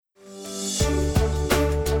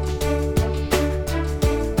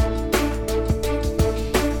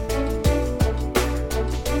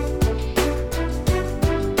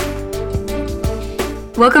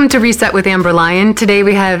Welcome to Reset with Amber Lion. Today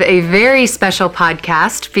we have a very special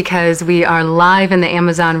podcast because we are live in the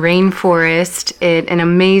Amazon rainforest at an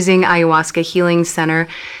amazing ayahuasca healing center,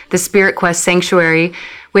 the Spirit Quest Sanctuary,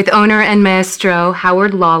 with owner and Maestro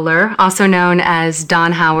Howard Lawler, also known as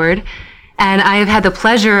Don Howard. And I have had the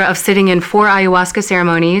pleasure of sitting in 4 ayahuasca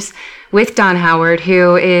ceremonies with Don Howard,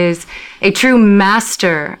 who is a true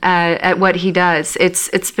master at what he does.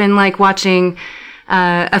 It's been like watching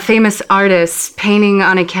a famous artist painting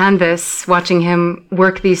on a canvas, watching him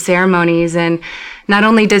work these ceremonies. And not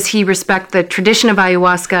only does he respect the tradition of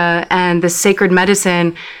ayahuasca and the sacred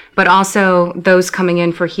medicine, but also those coming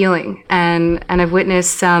in for healing. And I've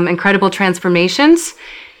witnessed some incredible transformations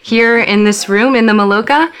here in this room in the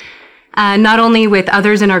Maloka, not only with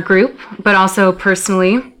others in our group, but also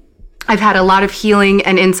personally. I've had a lot of healing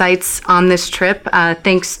and insights on this trip,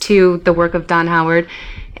 thanks to the work of Don Howard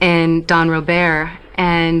and Don Robert.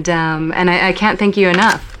 And I can't thank you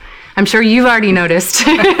enough. I'm sure you've already noticed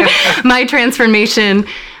my transformation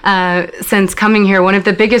since coming here. One of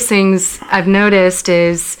the biggest things I've noticed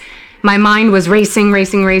is my mind was racing.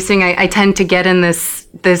 I tend to get in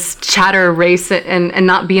this chatter race and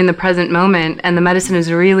not be in the present moment. And the medicine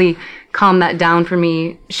has really calmed that down for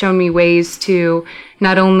me, shown me ways to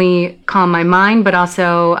not only calm my mind, but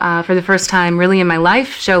also for the first time really in my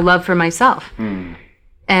life, show love for myself.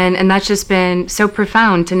 And that's just been so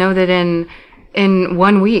profound to know that in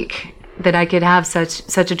 1 week that I could have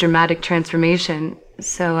such a dramatic transformation.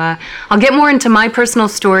 So I'll get more into my personal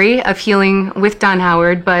story of healing with Don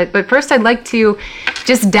Howard, but first I'd like to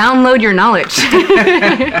just download your knowledge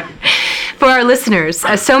for our listeners.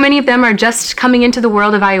 So many of them are just coming into the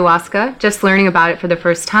world of ayahuasca, just learning about it for the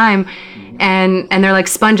first time, and they're like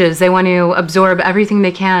sponges. They want to absorb everything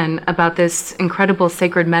they can about this incredible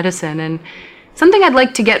sacred medicine. And something I'd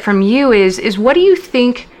like to get from you is what do you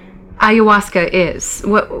think ayahuasca is?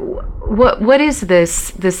 What is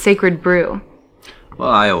this sacred brew?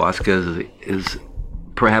 Well, ayahuasca is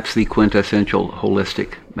perhaps the quintessential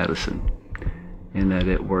holistic medicine in that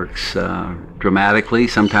it works dramatically,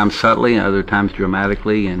 sometimes subtly, other times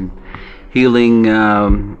dramatically, and healing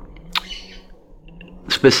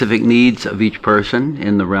specific needs of each person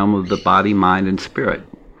in the realm of the body, mind, and spirit.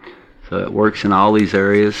 So it works in all these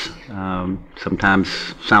areas, sometimes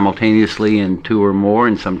simultaneously in 2 or more,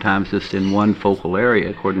 and sometimes just in one focal area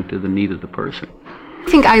according to the need of the person. I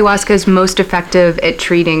think ayahuasca is most effective at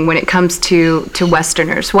treating when it comes to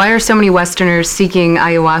Westerners. Why are so many Westerners seeking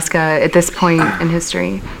ayahuasca at this point in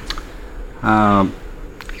history?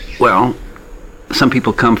 Well, some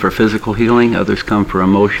people come for physical healing, others come for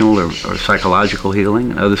emotional or psychological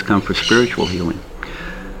healing, and others come for spiritual healing.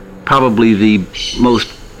 Probably the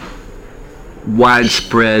most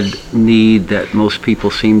widespread need that most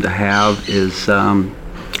people seem to have is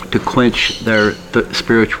to quench their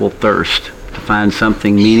spiritual thirst, to find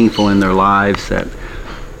something meaningful in their lives that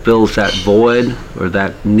fills that void or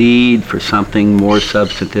that need for something more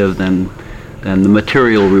substantive than the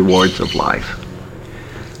material rewards of life.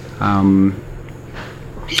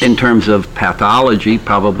 In terms of pathology,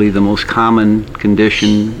 probably the most common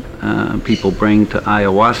condition people bring to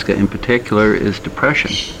ayahuasca in particular is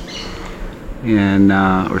depression, and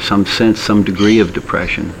or some degree of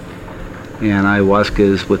depression. And ayahuasca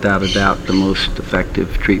is without a doubt the most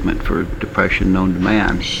effective treatment for depression known to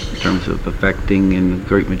man, in terms of affecting, in the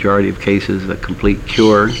great majority of cases, a complete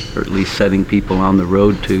cure, or at least setting people on the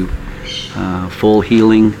road to full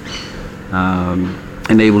healing,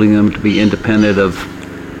 enabling them to be independent of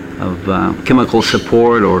chemical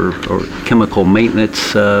support or chemical maintenance,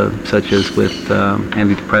 such as with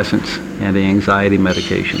antidepressants, anti-anxiety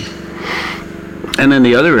medications. And then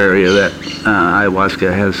the other area that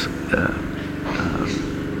ayahuasca has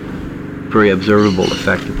very observable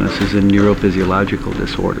effectiveness is in neurophysiological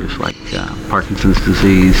disorders like Parkinson's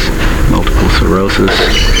disease, multiple sclerosis,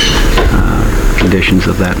 conditions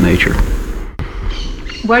of that nature.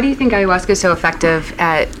 Why do you think ayahuasca is so effective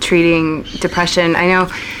at treating depression? I know,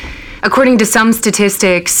 according to some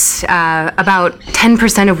statistics, about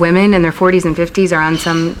 10% of women in their 40s and 50s are on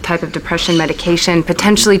some type of depression medication,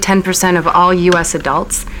 potentially 10% of all U.S.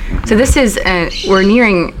 adults. So this is, we're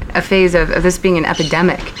nearing a phase of this being an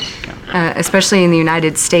epidemic, especially in the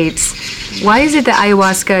United States. Why is it that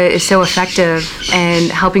ayahuasca is so effective in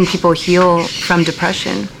helping people heal from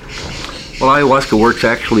depression? Well, ayahuasca works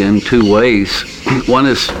actually in 2 ways. One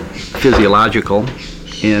is physiological,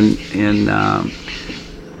 in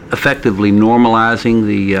effectively normalizing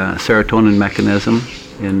the serotonin mechanism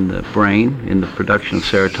in the brain, in the production of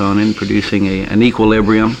serotonin, producing an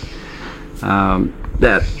equilibrium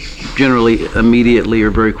that generally immediately or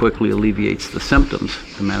very quickly alleviates the symptoms,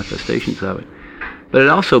 the manifestations of it. But it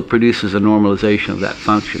also produces a normalization of that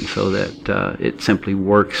function so that it simply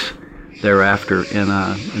works thereafter in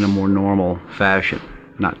a more normal fashion.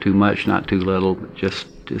 Not too much, not too little, but just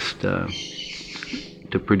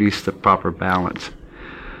to produce the proper balance.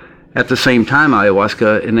 At the same time,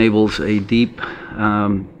 ayahuasca enables a deep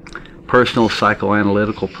personal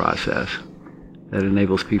psychoanalytical process that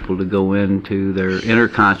enables people to go into their inner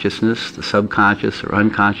consciousness, the subconscious or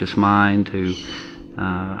unconscious mind, to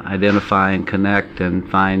identify and connect and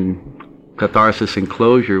find catharsis and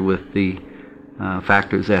closure with the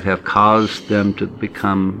factors that have caused them to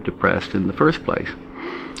become depressed in the first place.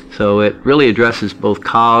 So it really addresses both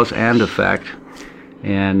cause and effect,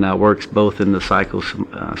 and works both in the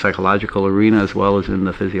psychological arena as well as in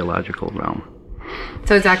the physiological realm.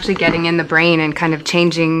 So it's actually getting in the brain and kind of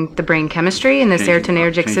changing the brain chemistry in the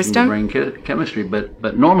serotonergic system? Changing the brain chemistry, but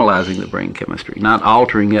normalizing the brain chemistry, not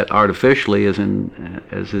altering it artificially as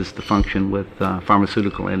is the function with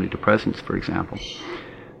pharmaceutical antidepressants, for example.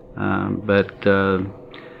 But the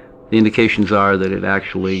indications are that it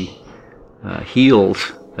actually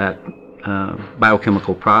heals that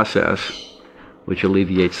biochemical process, which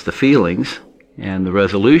alleviates the feelings, and the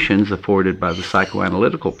resolutions afforded by the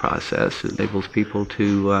psychoanalytical process enables people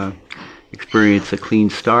to experience a clean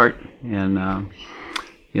start and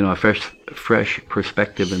a fresh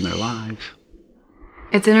perspective in their lives.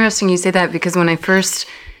 It's interesting you say that, because when I first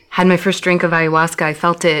had my first drink of ayahuasca, I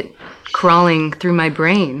felt it crawling through my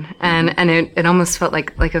brain, and it almost felt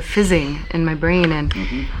like a fizzing in my brain,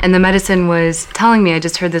 and the medicine was telling me, I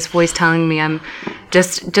just heard this voice telling me, I'm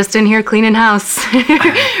just in here cleaning house,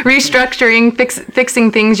 restructuring,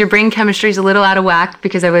 fixing things. Your brain chemistry is a little out of whack,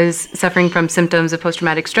 because I was suffering from symptoms of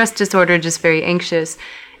post-traumatic stress disorder, just very anxious,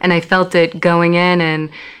 and I felt it going in, and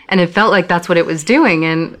it felt like that's what it was doing,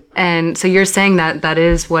 and so you're saying that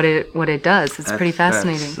is what it does. It's pretty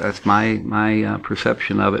fascinating. That's my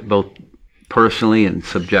perception of it, both personally and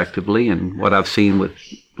subjectively, and what I've seen with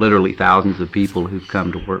literally thousands of people who've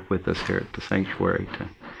come to work with us here at the sanctuary, to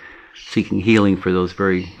seeking healing for those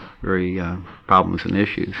very, very problems and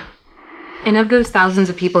issues. And of those thousands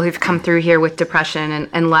of people who've come through here with depression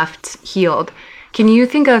and left healed, can you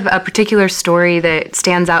think of a particular story that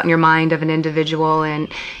stands out in your mind of an individual,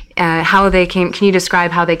 and how they came? Can you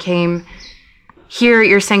describe how they came here at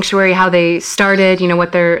your sanctuary, how they started,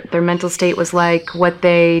 what their mental state was like, what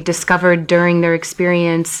they discovered during their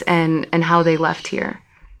experience, and how they left here?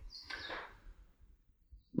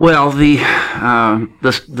 Well, the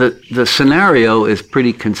scenario is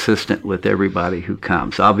pretty consistent with everybody who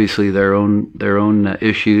comes. Obviously, their own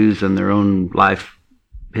issues and their own life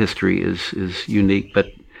history is unique, but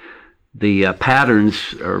the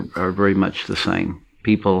patterns are very much the same.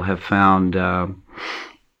 People have found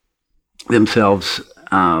themselves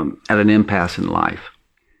at an impasse in life.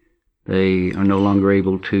 They are no longer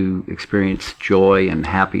able to experience joy and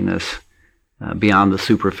happiness beyond the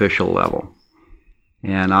superficial level.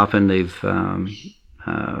 And often they've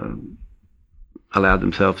allowed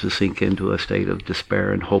themselves to sink into a state of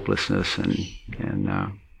despair and hopelessness, and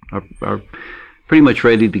are pretty much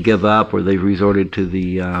ready to give up, or they've resorted to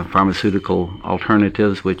the pharmaceutical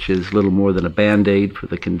alternatives, which is little more than a Band-Aid for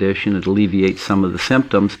the condition. It alleviates some of the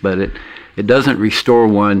symptoms, but it doesn't restore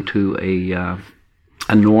one to a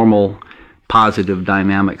normal, positive,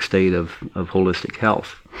 dynamic state of holistic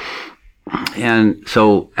health. And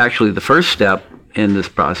so actually the first step in this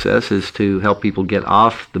process is to help people get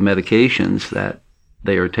off the medications that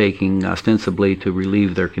they are taking ostensibly to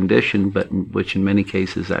relieve their condition, but which in many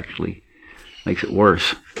cases actually makes it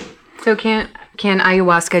worse. So doesn't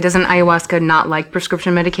ayahuasca not like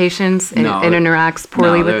prescription medications? It interacts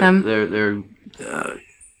poorly with them? They're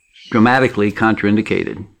dramatically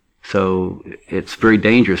contraindicated. So it's very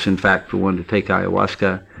dangerous, in fact, for one to take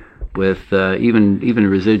ayahuasca with even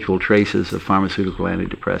residual traces of pharmaceutical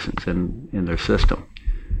antidepressants in their system.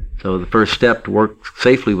 So the first step to work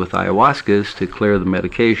safely with ayahuasca is to clear the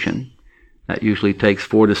medication. That usually takes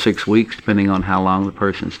 4 to 6 weeks, depending on how long the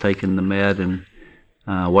person's taken the med and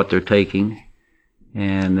what they're taking.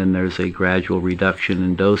 And then there's a gradual reduction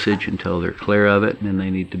in dosage until they're clear of it, and then they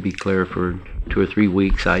need to be clear for 2 or 3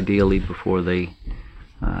 weeks, ideally, before they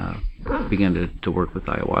begin to work with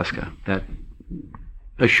ayahuasca. That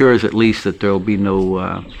assures at least that there will be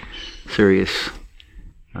no serious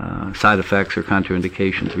side effects or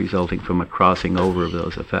contraindications resulting from a crossing over of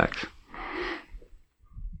those effects.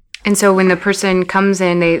 And so when the person comes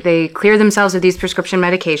in, they clear themselves of these prescription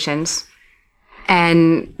medications,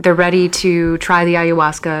 and they're ready to try the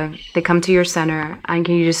ayahuasca. They come to your center, and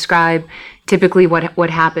can you describe typically what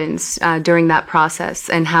happens during that process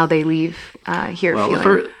and how they leave here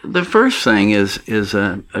feeling? The first thing is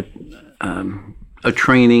a a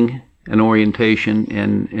training, an orientation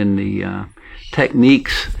in the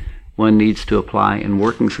techniques one needs to apply in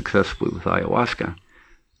working successfully with ayahuasca.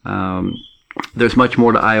 There's much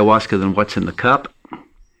more to ayahuasca than what's in the cup,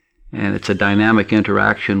 and it's a dynamic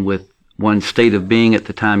interaction with one's state of being at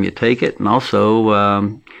the time you take it, and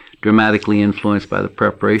also dramatically influenced by the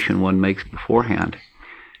preparation one makes beforehand.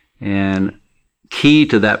 And key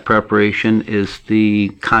to that preparation is the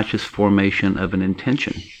conscious formation of an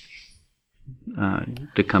intention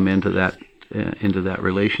to come into that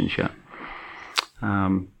relationship.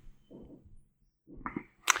 The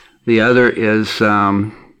other is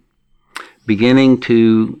beginning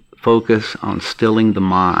to focus on stilling the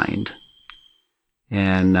mind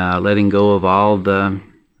and letting go of all the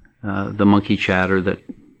monkey chatter that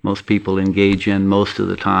most people engage in most of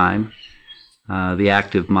the time, the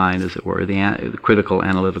active mind, as it were, the critical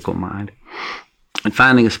analytical mind, and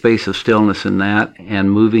finding a space of stillness in that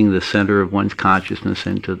and moving the center of one's consciousness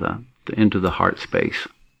into the heart space,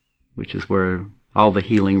 which is where all the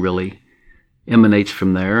healing really emanates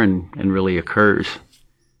from there and really occurs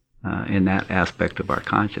in that aspect of our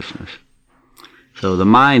consciousness. So the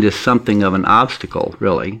mind is something of an obstacle,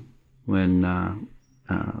 really, when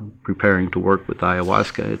preparing to work with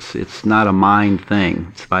ayahuasca. It's not a mind thing,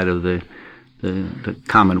 in spite of the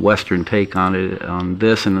common Western take on it, on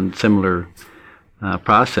this and on similar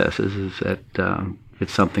processes, is that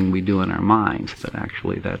it's something we do in our minds, but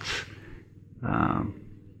actually that's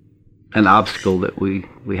an obstacle that we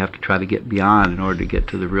have to try to get beyond in order to get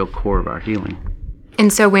to the real core of our healing.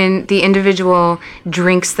 And so when the individual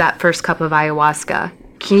drinks that first cup of ayahuasca,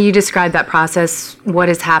 can you describe that process? What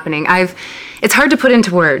is happening? It's hard to put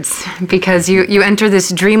into words because you enter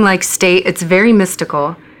this dreamlike state. It's very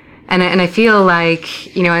mystical. And I feel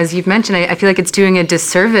like, as you've mentioned, I feel like it's doing a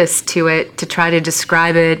disservice to it to try to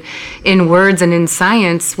describe it in words and in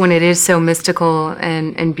science when it is so mystical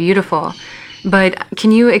and beautiful. But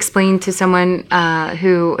can you explain to someone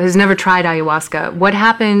who has never tried ayahuasca, what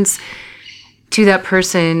happens to that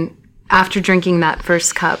person after drinking that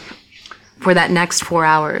first cup for that next 4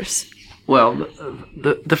 hours? Well,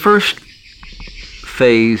 the first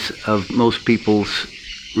phase of most people's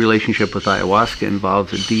relationship with ayahuasca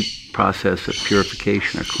involves a deep process of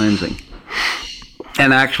purification or cleansing.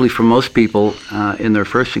 And actually, for most people, in their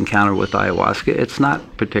first encounter with ayahuasca, it's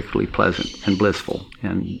not particularly pleasant and blissful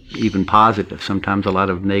and even positive. Sometimes a lot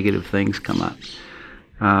of negative things come up.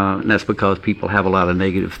 And that's because people have a lot of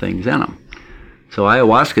negative things in them. So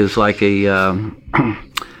ayahuasca is like a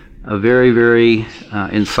very, very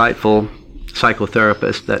insightful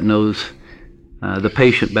psychotherapist that knows the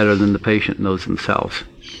patient better than the patient knows themselves.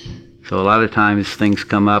 So a lot of times things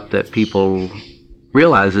come up that people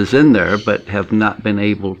realize is in there, but have not been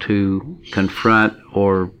able to confront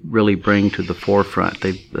or really bring to the forefront.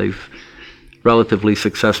 They've relatively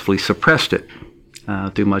successfully suppressed it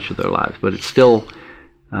through much of their lives, but it's still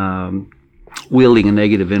wielding a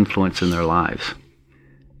negative influence in their lives.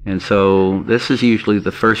 And so this is usually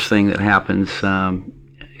the first thing that happens,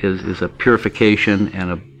 is a purification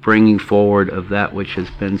and a bringing forward of that which has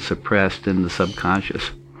been suppressed in the subconscious.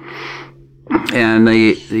 And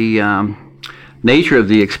the nature of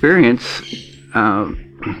the experience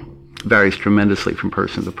varies tremendously from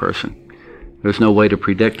person to person. There's no way to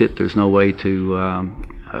predict it. There's no way that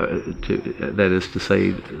is to say,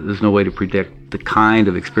 there's no way to predict the kind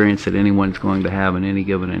of experience that anyone's going to have in any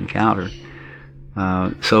given encounter.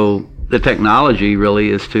 So the technology really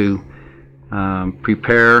is to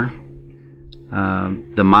prepare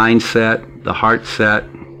the mindset, the heart set,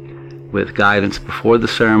 with guidance before the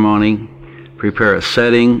ceremony, prepare a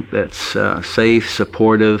setting that's safe,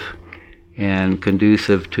 supportive, and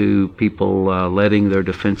conducive to people letting their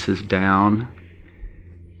defenses down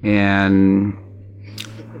and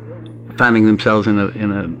finding themselves in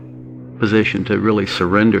a position to really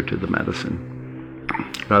surrender to the medicine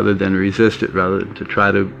rather than resist it, rather than to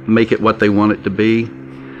try to make it what they want it to be.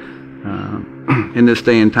 In this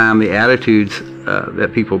day and time, the attitudes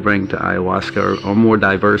that people bring to ayahuasca are more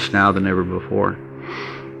diverse now than ever before.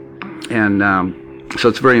 And so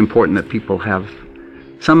it's very important that people have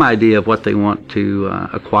some idea of what they want to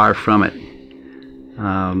acquire from it.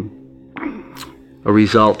 A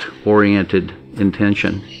result-oriented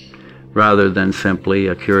intention rather than simply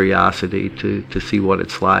a curiosity to see what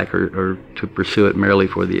it's like or to pursue it merely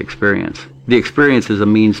for the experience. The experience is a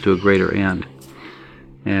means to a greater end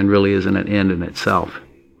and really isn't an end in itself.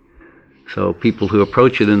 So people who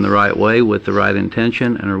approach it in the right way with the right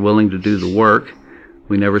intention and are willing to do the work,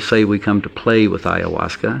 we never say we come to play with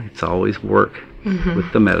ayahuasca. It's always work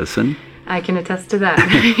with the medicine. I can attest to that.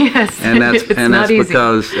 Yes. And that's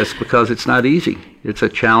because it's not easy. It's a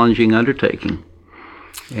challenging undertaking.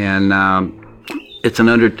 And it's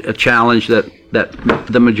a challenge that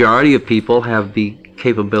the majority of people have the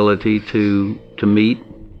capability to meet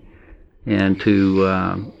and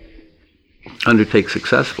to undertake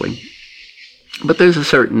successfully. But there's a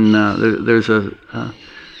certain there's a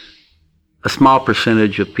small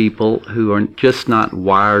percentage of people who are just not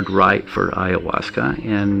wired right for ayahuasca,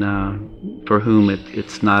 and for whom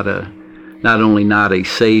it's not only not a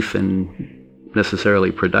safe and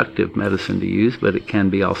necessarily productive medicine to use, but it can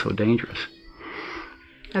be also dangerous.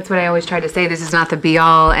 That's what I always try to say. This is not the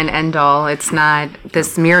be-all and end-all. It's not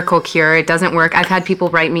this miracle cure. It doesn't work. I've had people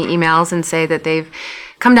write me emails and say that they've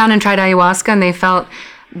come down and tried ayahuasca and they felt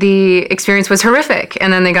the experience was horrific,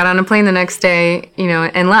 and then they got on a plane the next day,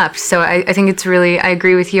 and left. So I think it's really, I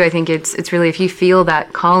agree with you. I think it's really, if you feel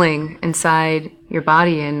that calling inside your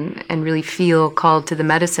body and really feel called to the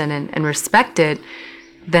medicine and respect it,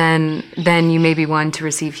 then you may be one to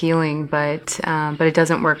receive healing, but it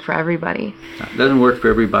doesn't work for everybody. It doesn't work for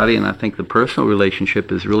everybody, and I think the personal relationship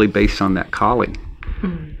is really based on that calling.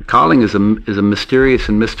 Mm-hmm. Calling is a mysterious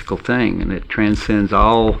and mystical thing, and it transcends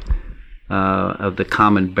all of the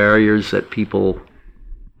common barriers that people,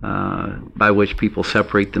 by which people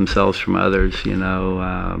separate themselves from others,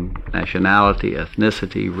 nationality,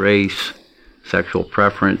 ethnicity, race, sexual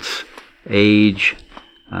preference, age.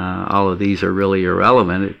 All of these are really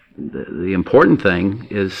irrelevant. The important thing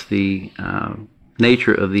is the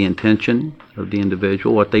nature of the intention of the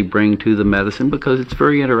individual, what they bring to the medicine, because it's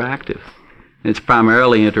very interactive. It's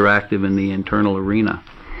primarily interactive in the internal arena.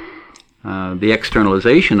 The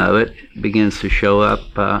externalization of it begins to show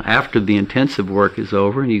up after the intensive work is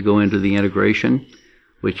over, and you go into the integration,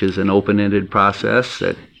 which is an open-ended process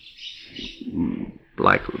that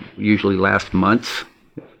usually lasts months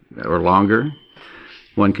or longer.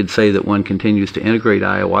 One could say that one continues to integrate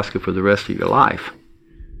ayahuasca for the rest of your life,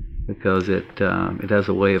 because it has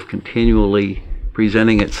a way of continually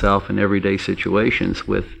presenting itself in everyday situations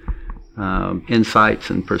with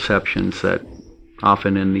insights and perceptions that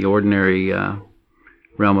often in the ordinary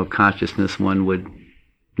realm of consciousness one would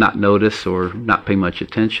not notice or not pay much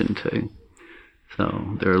attention to.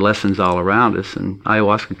 So there are lessons all around us, and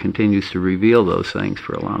ayahuasca continues to reveal those things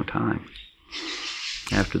for a long time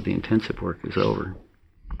after the intensive work is over.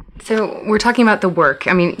 So we're talking about the work.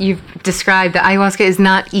 I mean, you've described that ayahuasca is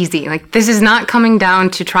not easy. Like, this is not coming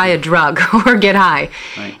down to try a drug or get high.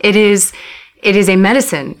 Right. It is a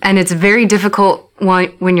medicine, and it's very difficult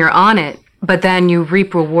when you're on it, but then you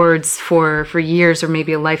reap rewards for years or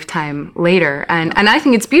maybe a lifetime later. And I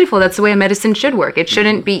think it's beautiful. That's the way a medicine should work. It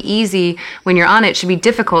shouldn't be easy when you're on it. It should be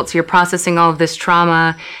difficult. So you're processing all of this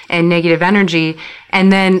trauma and negative energy.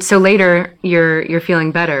 And then so later you're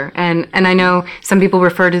feeling better. And I know some people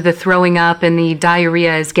refer to the throwing up and the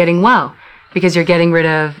diarrhea as getting well, because you're getting rid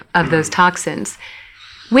of those toxins.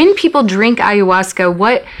 When people drink ayahuasca,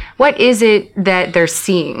 what is it that they're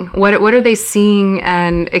seeing? What are they seeing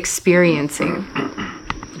and experiencing?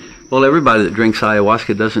 Well, everybody that drinks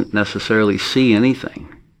ayahuasca doesn't necessarily see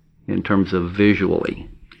anything in terms of visually.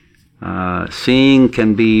 Seeing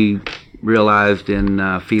can be realized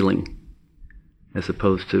in feeling, as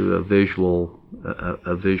opposed to a visual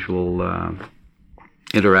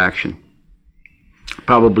interaction.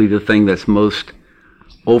 Probably the thing that's most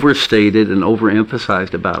overstated and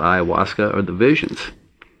overemphasized about ayahuasca are the visions,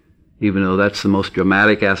 even though that's the most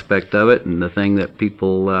dramatic aspect of it, and the thing that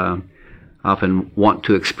people often want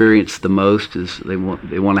to experience the most is they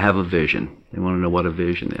want to have a vision. They want to know what a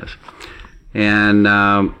vision is. And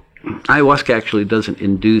ayahuasca actually doesn't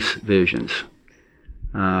induce visions.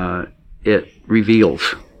 It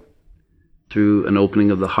reveals through an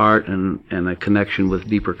opening of the heart and a connection with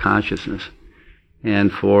deeper consciousness.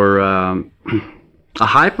 And for a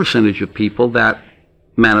high percentage of people, that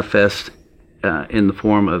manifests in the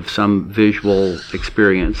form of some visual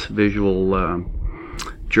experience, visual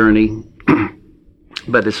journey,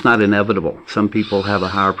 but it's not inevitable. Some people have a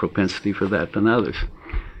higher propensity for that than others.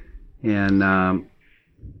 And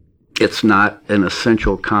it's not an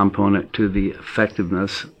essential component to the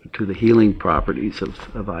effectiveness, to the healing properties of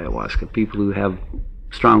ayahuasca. People who have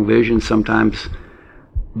strong vision sometimes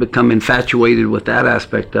become infatuated with that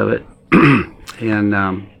aspect of it, and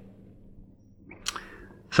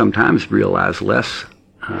sometimes realize less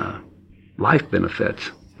life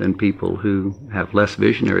benefits than people who have less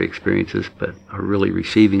visionary experiences but are really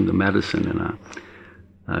receiving the medicine in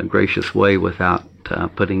a gracious way without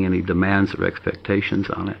putting any demands or expectations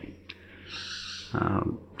on it.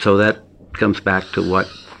 So that comes back to what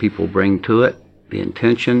people bring to it, the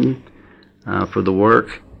intention for the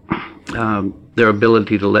work, their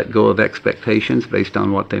ability to let go of expectations based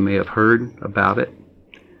on what they may have heard about it,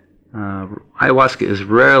 Ayahuasca is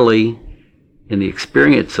rarely, in the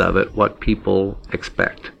experience of it, what people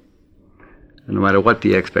expect. And no matter what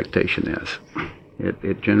the expectation is,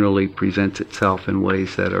 it generally presents itself in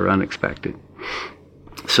ways that are unexpected.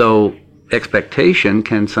 So expectation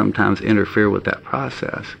can sometimes interfere with that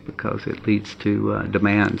process because it leads to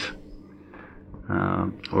demands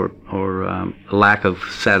or a lack of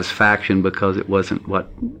satisfaction because it wasn't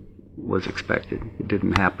what was expected. It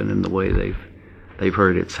didn't happen in the way they've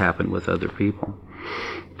heard it's happened with other people.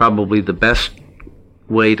 Probably the best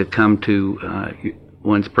way to come to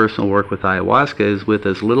one's personal work with ayahuasca is with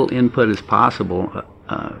as little input as possible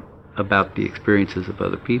about the experiences of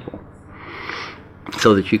other people,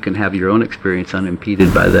 so that you can have your own experience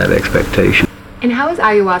unimpeded by that expectation. And how is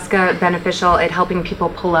ayahuasca beneficial at helping people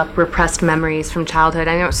pull up repressed memories from childhood?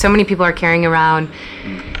 I know so many people are carrying around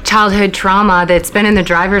childhood trauma that's been in the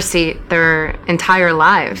driver's seat their entire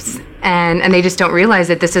lives, and they just don't realize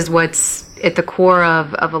that this is what's at the core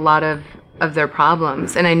of a lot of their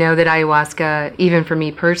problems. And I know that ayahuasca, even for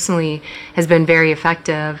me personally, has been very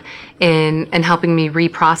effective in helping me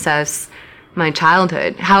reprocess my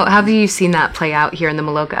childhood. How have you seen that play out here in the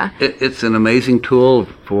Maloka? It's an amazing tool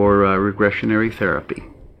for regressionary therapy.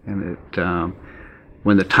 And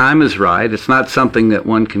when the time is right, it's not something that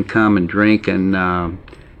one can come and drink and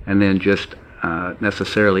then just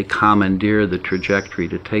necessarily commandeer the trajectory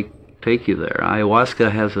to take you there.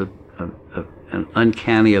 Ayahuasca has an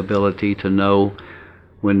uncanny ability to know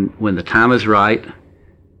when the time is right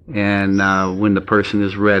and when the person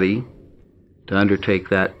is ready to undertake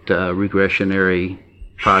that regressionary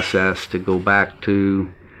process, to go back to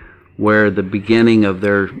where the beginning of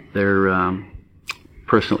their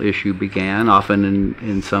personal issue began, often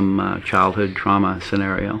in some childhood trauma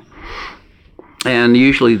scenario. And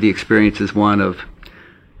usually the experience is one of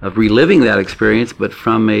reliving that experience, but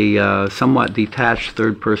from a somewhat detached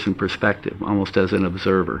third-person perspective, almost as an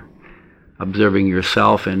observer, observing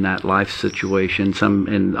yourself in that life situation.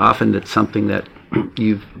 And often it's something that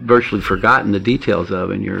you've virtually forgotten the details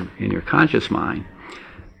of in your conscious mind,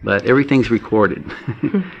 but everything's recorded.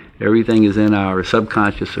 Everything is in our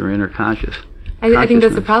subconscious or inner conscious. I think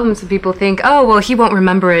that's the problem. Some people think, oh, well, he won't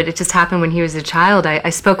remember it. It just happened when he was a child. I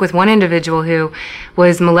spoke with one individual who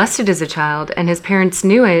was molested as a child, and his parents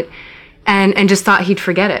knew it and just thought he'd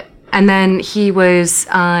forget it. And then he was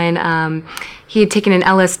on, he had taken an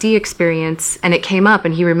LSD experience, and it came up,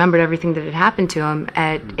 and he remembered everything that had happened to him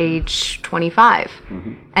at age 25.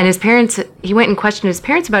 Mm-hmm. And his parents, he went and questioned his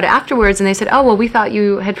parents about it afterwards, and they said, oh, well, we thought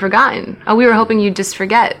you had forgotten. Oh, we were hoping you'd just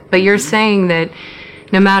forget. But you're saying that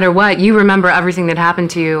no matter what, you remember everything that happened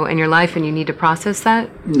to you in your life, and you need to process that?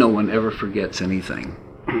 No one ever forgets anything.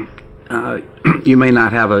 You may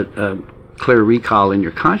not have a clear recall in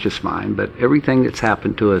your conscious mind, but everything that's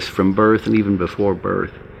happened to us from birth and even before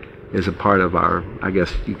birth is a part of our, I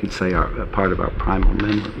guess you could say, a part of our primal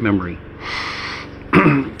memory.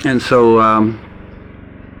 And so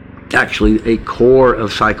actually a core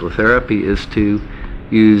of psychotherapy is to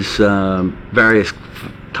use various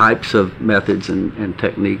types of methods and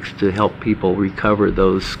techniques to help people recover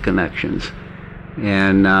those connections.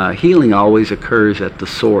 And healing always occurs at the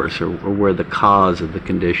source or where the cause of the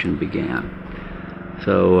condition began.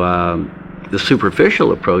 So the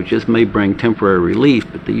superficial approaches may bring temporary relief,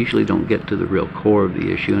 but they usually don't get to the real core of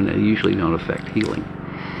the issue, and they usually don't affect healing.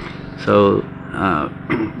 So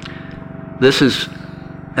this is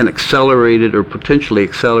an accelerated or potentially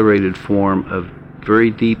accelerated form of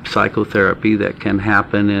very deep psychotherapy that can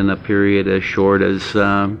happen in a period as short as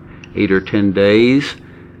 8 or 10 days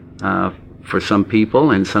for some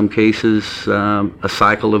people. In some cases, a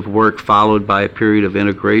cycle of work followed by a period of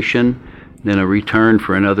integration, then a return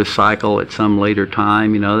for another cycle at some later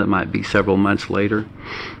time, that might be several months later,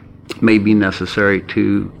 may be necessary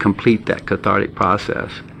to complete that cathartic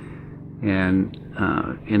process and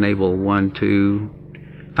enable one to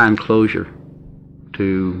find closure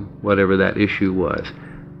to whatever that issue was.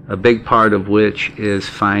 A big part of which is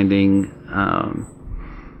finding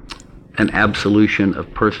an absolution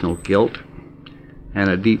of personal guilt and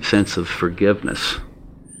a deep sense of forgiveness,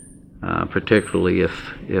 particularly if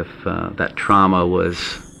that trauma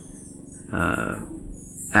was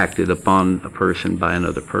acted upon a person by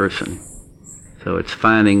another person. So it's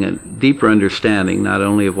finding a deeper understanding not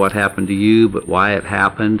only of what happened to you, but why it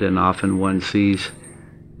happened, and often one sees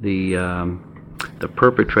the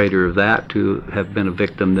perpetrator of that to have been a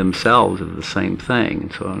victim themselves of the same thing.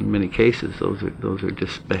 And so in many cases, those are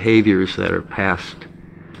just behaviors that are passed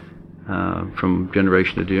from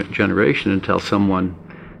generation to generation until someone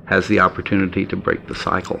has the opportunity to break the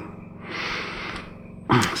cycle.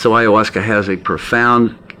 So ayahuasca has a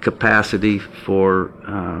profound capacity for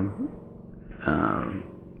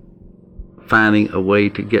finding a way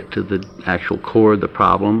to get to the actual core of the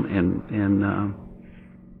problem and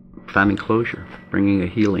finding closure, bringing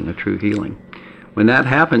a true healing. When that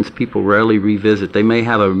happens, people rarely revisit. They may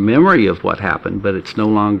have a memory of what happened, but it's no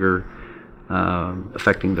longer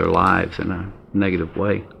affecting their lives in a negative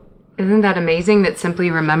way. Isn't that amazing that simply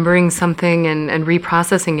remembering something and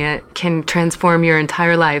reprocessing it can transform your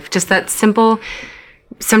entire life? Just that simple,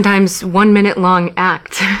 sometimes 1 minute long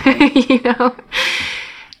act, you know?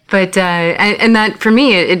 But, and that for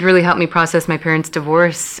me, it really helped me process my parents'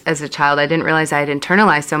 divorce as a child. I didn't realize I had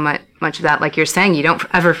internalized so much of that. Like you're saying, you don't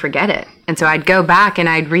ever forget it. And so I'd go back and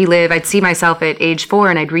I'd relive, I'd see myself at age 4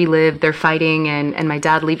 and I'd relive their fighting and my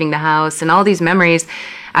dad leaving the house and all these memories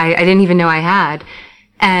I didn't even know I had.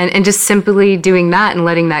 And just simply doing that and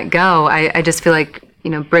letting that go, I just feel like,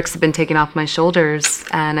 you know, bricks have been taken off my shoulders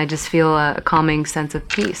and I just feel a calming sense of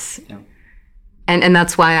peace. Yeah. And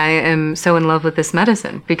that's why I am so in love with this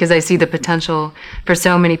medicine, because I see the potential for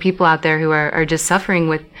so many people out there who are just suffering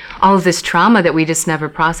with all of this trauma that we just never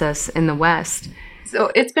process in the West.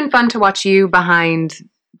 So it's been fun to watch you behind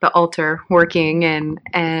the altar working, and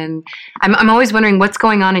I'm always wondering what's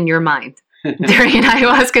going on in your mind during an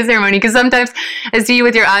ayahuasca ceremony, because sometimes I see you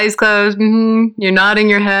with your eyes closed, you're nodding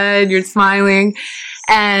your head, you're smiling,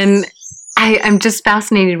 and I'm just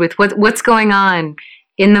fascinated with what's going on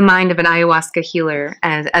in the mind of an ayahuasca healer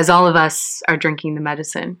as all of us are drinking the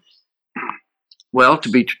medicine. Well, to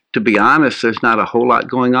be honest, there's not a whole lot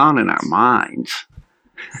going on in our minds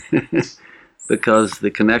because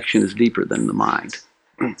the connection is deeper than the mind.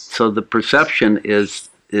 So the perception is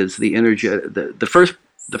the energy. The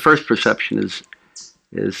first perception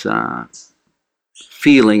is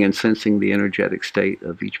feeling and sensing the energetic state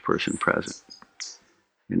of each person present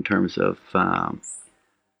in terms of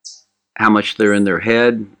how much they're in their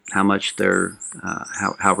head, how much they're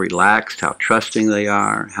how relaxed, how trusting they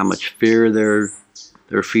are, how much fear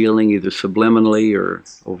they're feeling, either subliminally or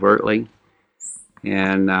overtly,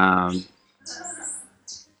 and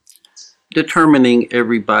determining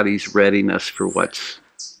everybody's readiness for what's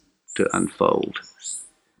to unfold.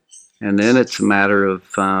 And then it's a matter of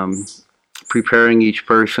preparing each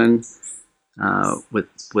person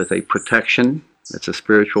with a protection. It's a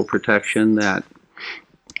spiritual protection that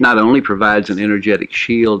not only provides an energetic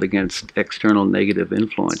shield against external negative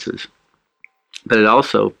influences, but it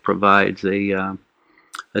also provides a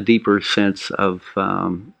deeper sense of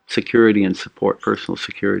security and support, personal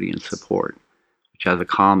security and support, which has a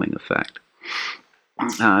calming effect.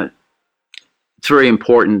 It's very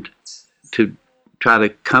important to try to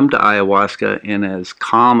come to ayahuasca in as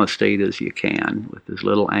calm a state as you can, with as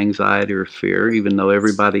little anxiety or fear, even though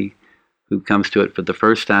everybody who comes to it for the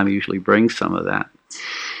first time usually brings some of that.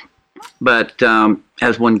 But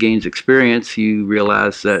as one gains experience, you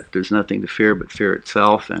realize that there's nothing to fear but fear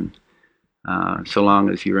itself, and so long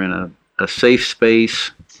as you're in a safe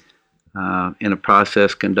space, in a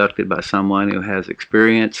process conducted by someone who has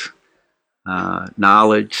experience,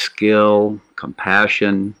 knowledge, skill,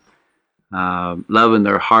 compassion, love in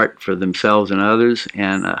their heart for themselves and others,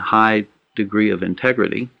 and a high degree of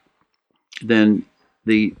integrity, then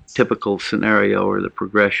the typical scenario or the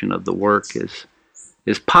progression of the work is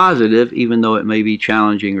positive, even though it may be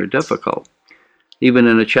challenging or difficult. Even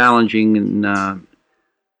in a challenging and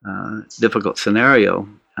difficult scenario,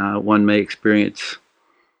 one may experience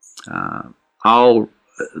the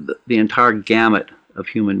entire gamut of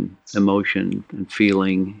human emotion and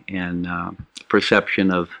feeling and perception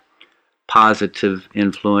of positive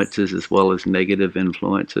influences as well as negative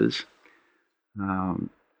influences.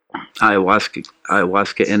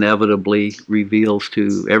 Ayahuasca inevitably reveals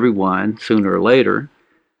to everyone, sooner or later,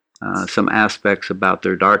 some aspects about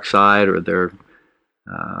their dark side or the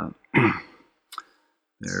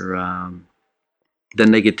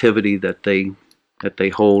negativity that they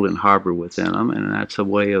hold and harbor within them, and that's a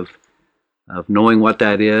way of knowing what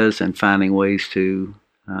that is and finding ways to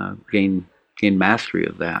gain mastery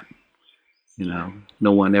of that. You know,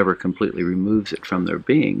 no one ever completely removes it from their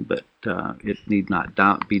being, but it need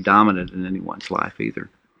not be dominant in anyone's life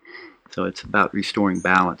either. So it's about restoring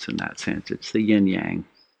balance in that sense. It's the yin-yang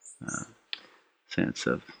sense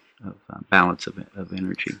of balance of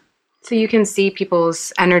energy. So you can see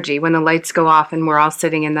people's energy when the lights go off and we're all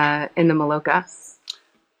sitting in the Maloka?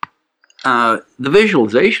 The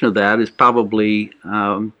visualization of that is probably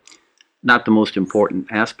not the most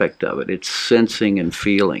important aspect of it. It's sensing and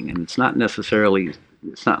feeling, and it's not necessarily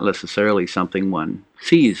something one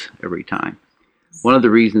sees every time. One of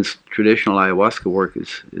the reasons traditional ayahuasca work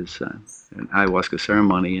is an ayahuasca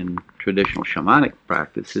ceremony and traditional shamanic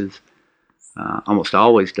practice is almost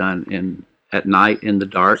always done at night in the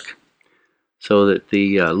dark, so that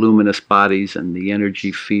the luminous bodies and the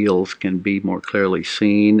energy fields can be more clearly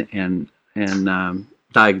seen and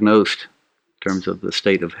diagnosed in terms of the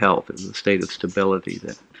state of health or the state of stability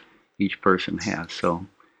that each person has. So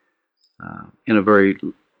in a very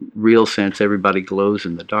real sense, everybody glows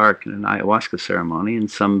in the dark in an ayahuasca ceremony,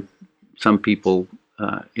 and some people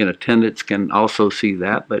in attendance can also see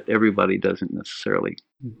that, but everybody doesn't necessarily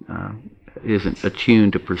isn't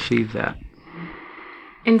attuned to perceive that.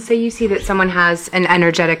 And say you see that someone has an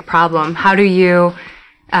energetic problem. How do you,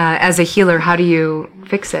 as a healer, how do you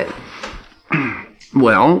fix it?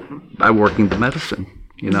 Well, by working the medicine.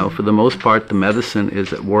 For the most part, the medicine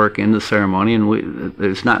is at work in the ceremony, and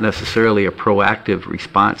there's not necessarily a proactive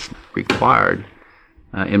response required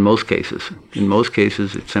in most cases. In most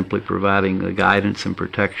cases, it's simply providing the guidance and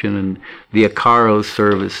protection, and the Icaros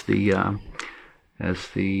serve as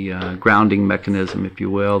the grounding mechanism, if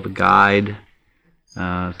you will, the guide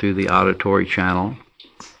through the auditory channel.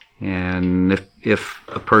 And if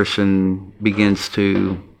a person begins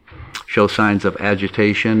to show signs of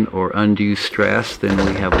agitation or undue stress, then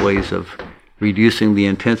we have ways of reducing the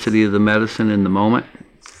intensity of the medicine in the moment.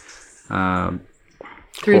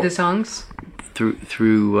 Through the songs?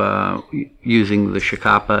 Through using the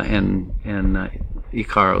shakapa and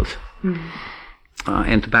Icaros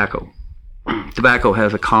and tobacco. Tobacco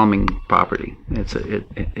has a calming property.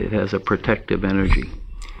 It has a protective energy,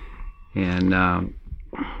 and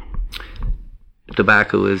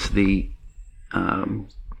tobacco is the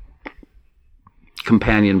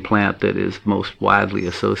companion plant that is most widely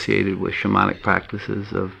associated with shamanic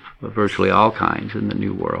practices of virtually all kinds in the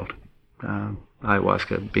New World.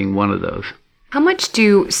 Ayahuasca being one of those. How much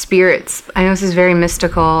do spirits, I know this is very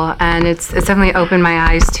mystical, and it's definitely opened my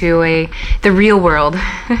eyes to the real world.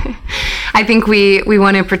 I think we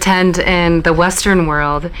want to pretend in the Western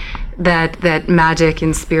world that magic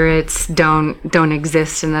and spirits don't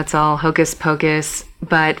exist, and that's all hocus pocus.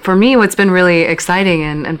 But for me, what's been really exciting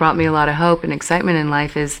and brought me a lot of hope and excitement in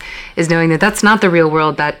life is knowing that that's not the real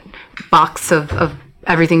world, that box of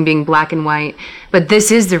everything being black and white, but this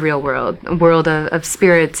is the real world, a world of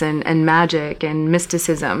spirits and magic and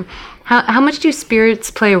mysticism. How much do spirits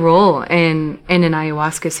play a role in an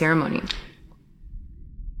ayahuasca ceremony?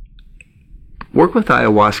 Work with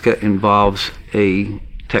ayahuasca involves a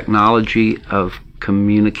technology of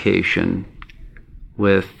communication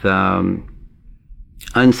with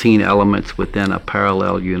unseen elements within a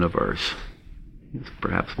parallel universe. It's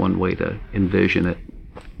perhaps one way to envision it.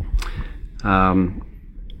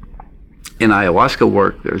 In ayahuasca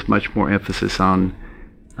work, there's much more emphasis on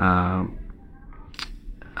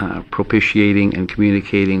propitiating and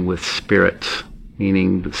communicating with spirits,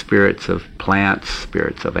 meaning the spirits of plants,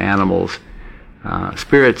 spirits of animals,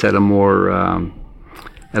 spirits at a more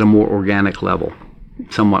organic level,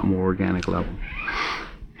 somewhat more organic level.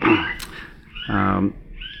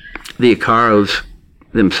 The Icaros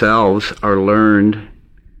themselves are learned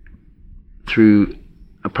through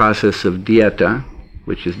a process of dieta,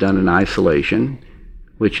 which is done in isolation,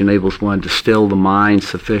 which enables one to still the mind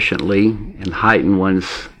sufficiently and heighten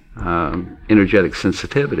one's energetic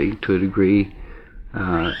sensitivity to a degree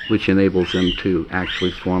which enables them to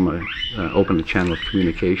actually open a channel of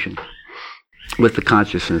communication with the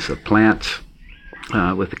consciousness of plants,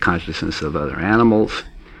 with the consciousness of other animals,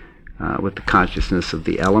 with the consciousness of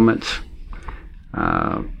the elements,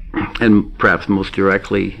 and perhaps most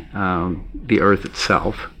directly the earth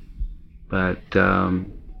itself, but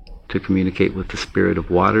to communicate with the spirit of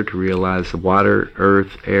water, to realize the water,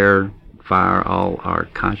 earth, air, fire, all are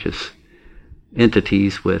conscious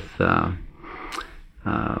entities with the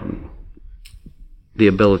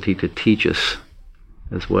ability to teach us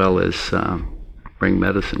as well as bring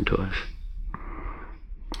medicine to us.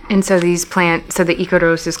 And so the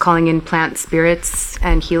Icaros is calling in plant spirits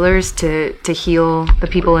and healers to heal the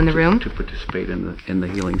people in the room? To participate in the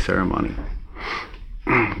healing ceremony.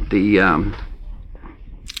 The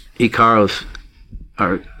Icaros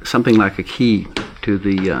are something like a key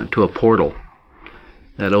to a portal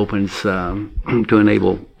that opens to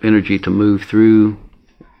enable energy to move through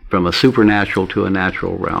from a supernatural to a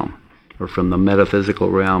natural realm, or from the metaphysical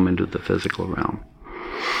realm into the physical realm.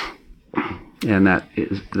 And that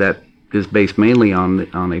is based mainly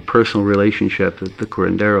on a personal relationship that the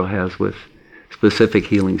curandero has with specific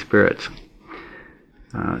healing spirits.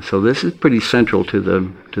 So this is pretty central to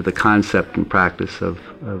the concept and practice of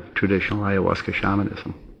traditional ayahuasca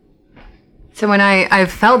shamanism. So when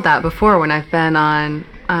I've felt that before, when I've been on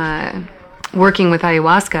working with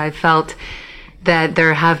ayahuasca, I've felt that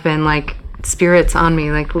there have been like spirits on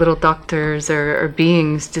me, like little doctors or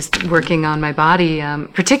beings just working on my body.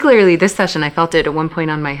 Particularly this session, I felt it at one point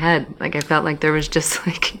on my head. Like I felt like there was just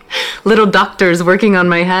like little doctors working on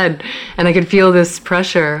my head, and I could feel this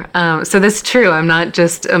pressure. So that's true. I'm not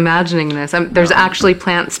just imagining this. There's actually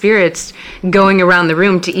plant spirits going around the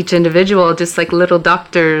room to each individual, just like little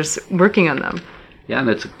doctors working on them. Yeah, and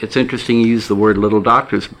it's interesting you use the word little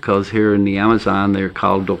doctors, because here in the Amazon they're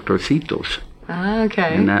called doctorcitos.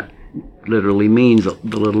 Okay. And that literally means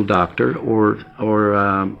the little doctor, or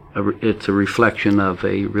it's a reflection of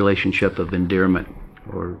a relationship of endearment,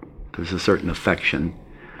 or there's a certain affection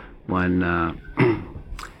one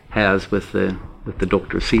has with the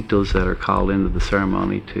doctorcitos that are called into the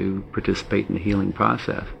ceremony to participate in the healing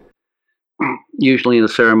process. Usually in a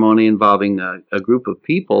ceremony involving a group of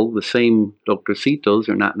people, the same doctorcitos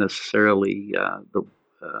are not necessarily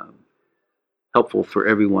helpful for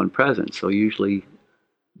everyone present. So usually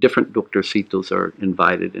different doctorcitos are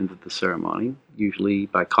invited into the ceremony, usually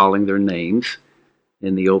by calling their names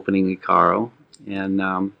in the opening Icaro.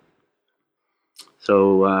 And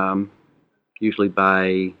usually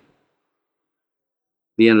by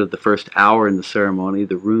the end of the first hour in the ceremony,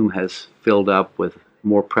 the room has filled up with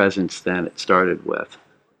more presence than it started with.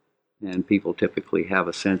 And people typically have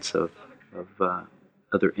a sense of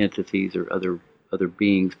other entities or other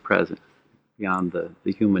beings present beyond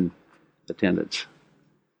the human attendants.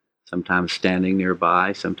 Sometimes standing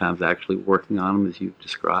nearby, sometimes actually working on them, as you've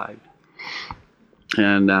described.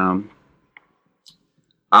 And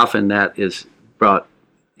often that is brought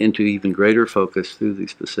into even greater focus through the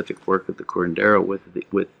specific work of the curandero with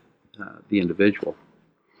the individual.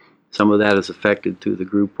 Some of that is affected through the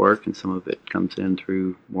group work, and some of it comes in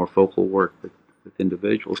through more focal work with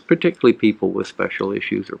individuals, particularly people with special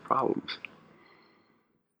issues or problems.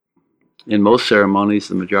 In most ceremonies,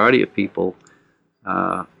 the majority of people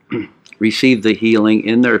receive the healing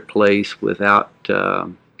in their place without a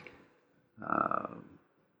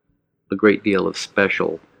great deal of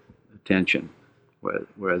special attention,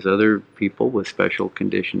 whereas other people with special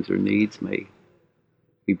conditions or needs may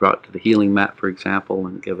be brought to the healing mat, for example,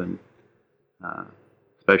 and given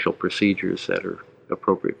special procedures that are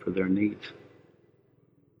appropriate for their needs.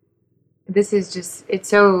 This is just, it's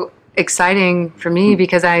so exciting for me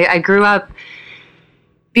because I grew up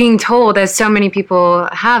being told, as so many people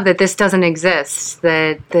have, that this doesn't exist,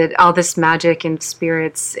 that all this magic and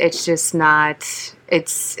spirits, it's just not,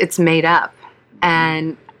 it's made up.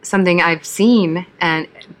 And something I've seen, and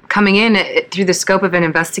coming in through the scope of an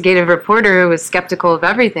investigative reporter who was skeptical of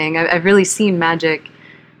everything, I've really seen magic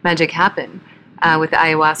happen with the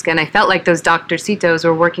ayahuasca, and I felt like those doctorcitos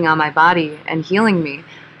were working on my body and healing me.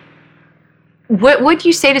 What would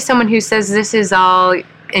you say to someone who says this is all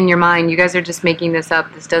in your mind, you guys are just making this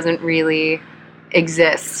up, this doesn't really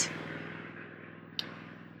exist?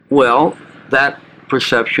 Well, that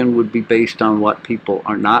perception would be based on what people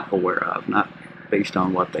are not aware of, not based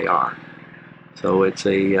on what they are. So it's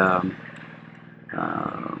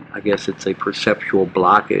I guess it's a perceptual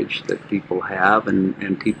blockage that people have,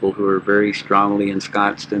 and people who are very strongly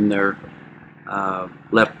ensconced in their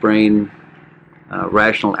left brain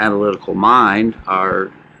rational analytical mind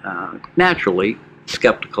are naturally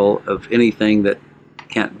skeptical of anything that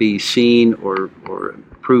can't be seen or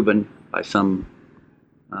proven by some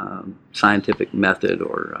scientific method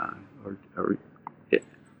or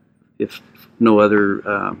if no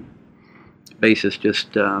other basis,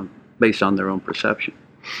 just based on their own perception.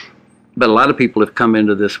 But a lot of people have come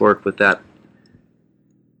into this work with that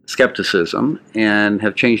skepticism and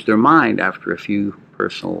have changed their mind after a few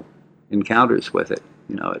personal encounters with it.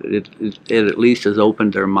 You know, it at least has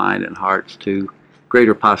opened their mind and hearts to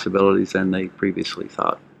greater possibilities than they previously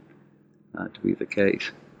thought to be the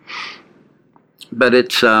case. But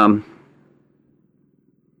it's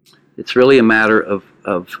really a matter of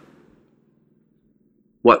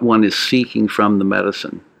what one is seeking from the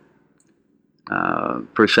medicine.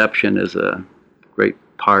 Perception is a great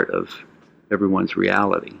part of everyone's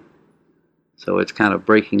reality. So it's kind of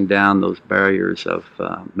breaking down those barriers of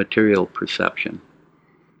material perception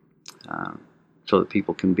so that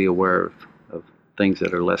people can be aware of things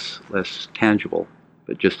that are less tangible,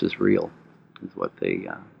 but just as real as what they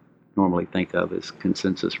normally think of as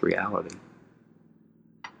consensus reality.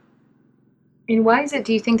 And why is it,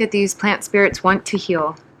 do you think, that these plant spirits want to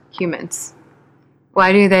heal humans?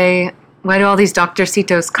 Why do all these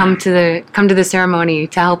doctorcitos come to the ceremony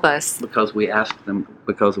to help us? Because we ask them,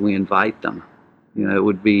 because we invite them. You know, it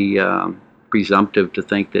would be presumptive to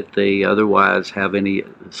think that they otherwise have any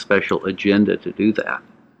special agenda to do that.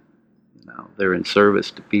 You know, they're in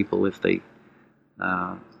service to people if they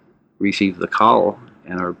receive the call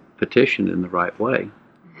and are petitioned in the right way.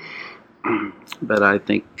 But I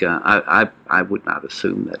think I would not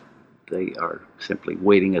assume that they are simply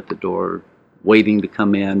waiting at the door, waiting to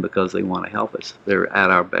come in because they want to help us. They're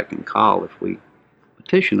at our beck and call if we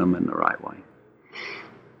petition them in the right way.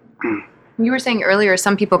 You were saying earlier,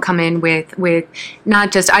 some people come in with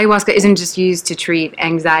not just, ayahuasca isn't just used to treat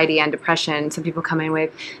anxiety and depression. Some people come in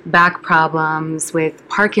with back problems, with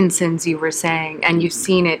Parkinson's, you were saying, and you've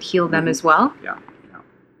seen it heal them as well? Yeah.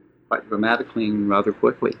 Quite dramatically and rather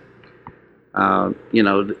quickly.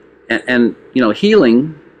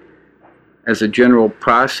 Healing as a general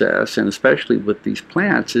process, and especially with these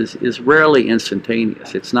plants, is rarely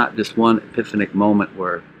instantaneous. It's not just one epiphanic moment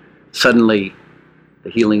where suddenly the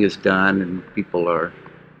healing is done and people are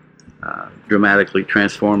dramatically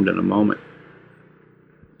transformed in a moment.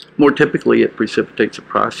 More typically, it precipitates a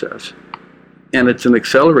process. And it's an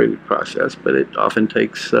accelerated process, but it often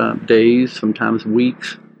takes days, sometimes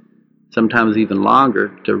weeks, sometimes even longer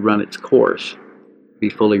to run its course, be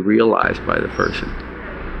fully realized by the person.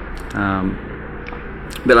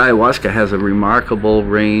 But ayahuasca has a remarkable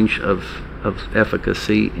range of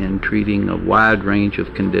efficacy in treating a wide range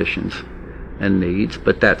of conditions and needs.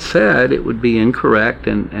 But that said, it would be incorrect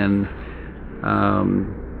and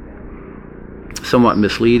somewhat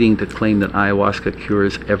misleading to claim that ayahuasca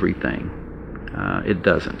cures everything. It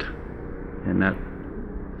doesn't. And that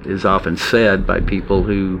is often said by people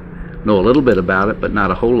who know a little bit about it, but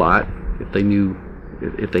not a whole lot.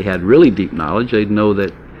 If they had really deep knowledge, they'd know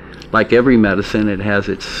that, like every medicine, it has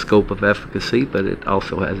its scope of efficacy, but it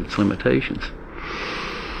also has its limitations.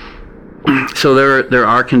 So there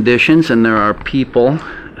are conditions and there are people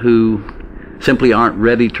who simply aren't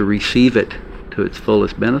ready to receive it to its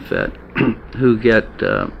fullest benefit, who get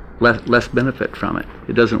less benefit from it.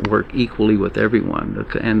 It doesn't work equally with everyone,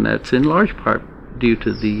 and that's in large part due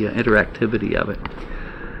to the interactivity of it.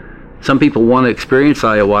 Some people want to experience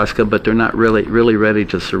ayahuasca, but they're not really ready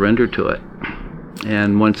to surrender to it.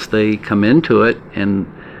 And once they come into it and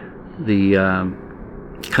the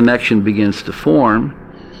connection begins to form,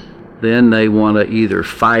 then they want to either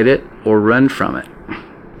fight it or run from it.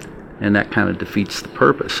 And that kind of defeats the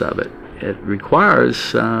purpose of it. It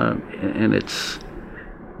requires, in its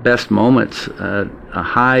best moments, a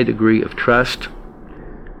high degree of trust,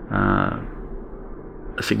 a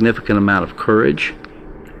significant amount of courage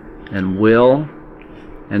and will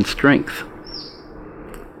and strength.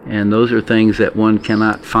 And those are things that one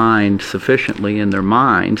cannot find sufficiently in their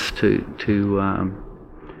minds to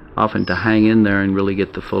often to hang in there and really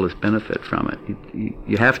get the fullest benefit from it.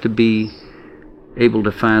 You have to be able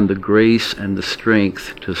to find the grace and the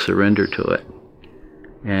strength to surrender to it.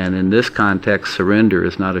 And in this context, surrender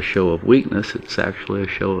is not a show of weakness, it's actually a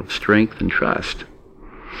show of strength and trust.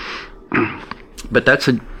 But that's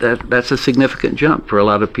a significant jump for a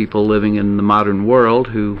lot of people living in the modern world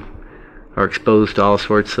who are exposed to all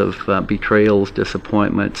sorts of betrayals,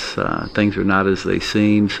 disappointments. Things are not as they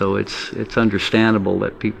seem, so it's understandable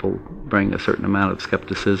that people bring a certain amount of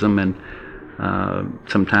skepticism and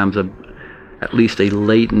sometimes at least a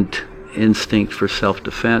latent instinct for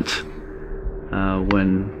self-defense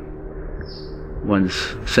when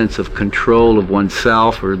one's sense of control of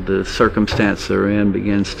oneself or the circumstance they're in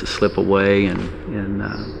begins to slip away and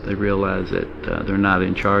they realize that they're not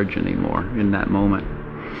in charge anymore in that moment.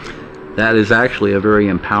 That is actually a very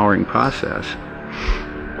empowering process.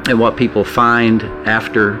 And what people find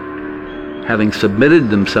after having submitted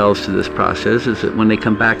themselves to this process is that when they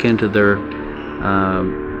come back into their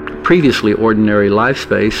previously ordinary life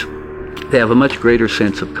space, they have a much greater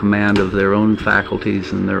sense of command of their own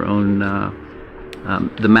faculties and their own,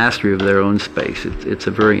 the mastery of their own space. It's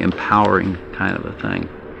a very empowering kind of a thing.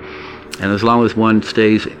 And as long as one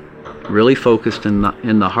stays really focused in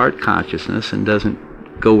the heart consciousness and doesn't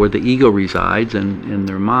go where the ego resides in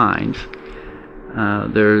their minds,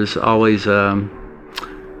 there's always a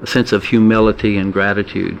sense of humility and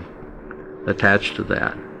gratitude attached to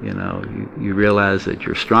that. You know, you realize that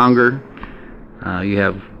you're stronger, you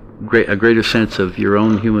have a greater sense of your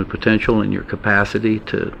own human potential and your capacity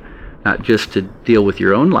to not just to deal with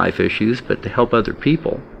your own life issues, but to help other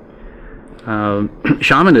people.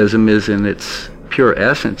 Shamanism is in its pure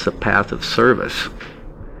essence a path of service.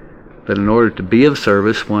 But in order to be of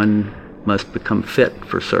service, one must become fit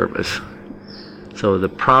for service. So the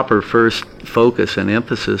proper first focus and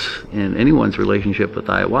emphasis in anyone's relationship with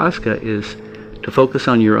ayahuasca is to focus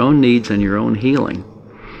on your own needs and your own healing,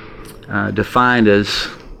 defined as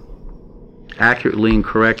accurately and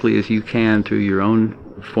correctly as you can through your own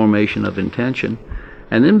formation of intention,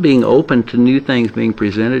 and then being open to new things being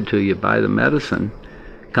presented to you by the medicine,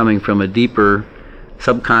 coming from a deeper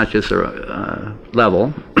subconscious or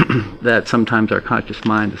level that sometimes our conscious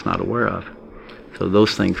mind is not aware of. So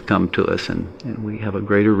those things come to us, and we have a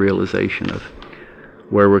greater realization of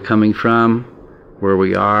where we're coming from, where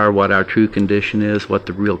we are, what our true condition is, what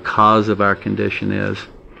the real cause of our condition is,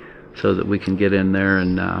 so that we can get in there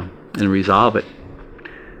and resolve it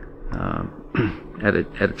at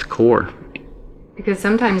its core. Because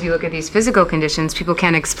sometimes you look at these physical conditions, people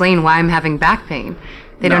can't explain why I'm having back pain.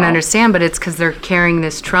 They don't understand, but it's because they're carrying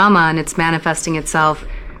this trauma and it's manifesting itself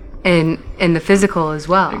in the physical as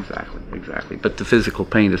well. Exactly. But the physical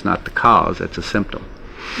pain is not the cause; it's a symptom.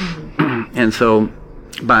 Mm-hmm. And so,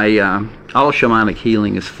 by all shamanic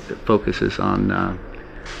healing focuses on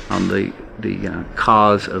the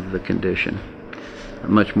cause of the condition,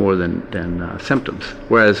 much more than symptoms.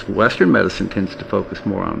 Whereas Western medicine tends to focus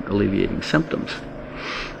more on alleviating symptoms,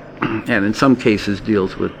 and in some cases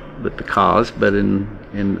deals with the cause, but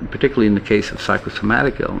particularly in the case of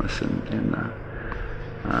psychosomatic illness and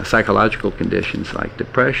psychological conditions like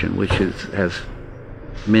depression, which has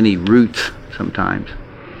many roots sometimes.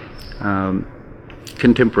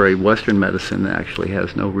 Contemporary Western medicine actually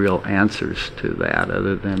has no real answers to that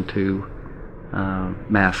other than to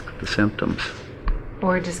mask the symptoms.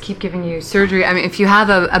 Or just keep giving you surgery. I mean, if you have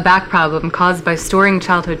a back problem caused by storing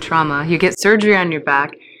childhood trauma, you get surgery on your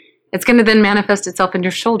back, it's going to then manifest itself in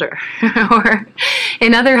your shoulder or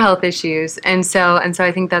in other health issues. And so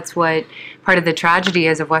I think that's what part of the tragedy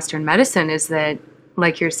is of Western medicine, is that,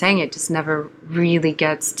 like you're saying, it just never really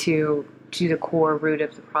gets to the core root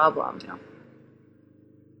of the problem. Yeah.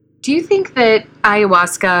 Do you think that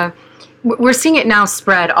ayahuasca, we're seeing it now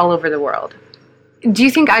spread all over the world. Do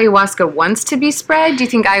you think ayahuasca wants to be spread? Do you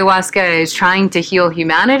think ayahuasca is trying to heal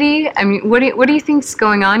humanity? I mean, what do you think's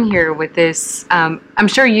going on here with this? I'm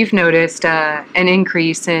sure you've noticed an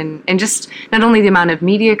increase in just not only the amount of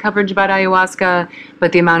media coverage about ayahuasca,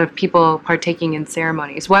 but the amount of people partaking in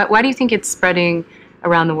ceremonies. Why do you think it's spreading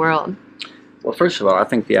around the world? Well, first of all, I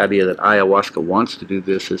think the idea that ayahuasca wants to do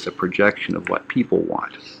this is a projection of what people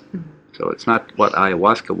want. Mm-hmm. So it's not what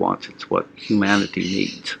ayahuasca wants, it's what humanity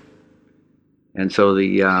needs. And so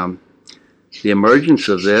the emergence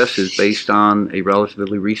of this is based on a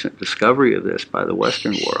relatively recent discovery of this by the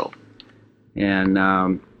Western world. And,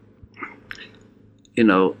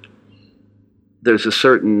 there's a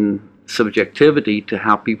certain subjectivity to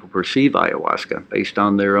how people perceive ayahuasca based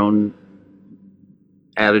on their own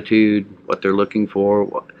attitude, what they're looking for,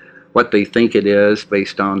 what they think it is,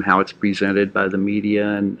 based on how it's presented by the media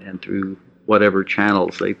and through whatever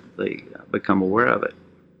channels they become aware of it.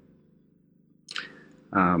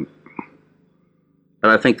 But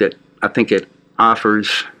I think it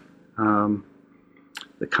offers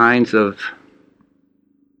the kinds of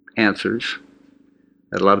answers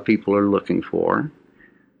that a lot of people are looking for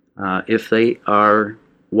if they are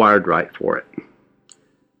wired right for it.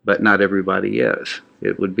 But not everybody is.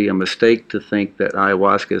 It would be a mistake to think that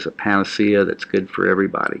ayahuasca is a panacea that's good for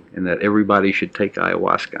everybody and that everybody should take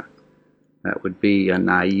ayahuasca. That would be a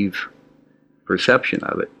naive perception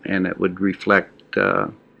of it, and it would reflect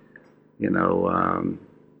a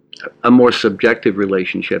more subjective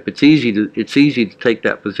relationship. It's easy to take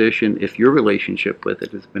that position if your relationship with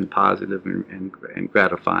it has been positive and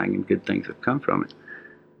gratifying and good things have come from it.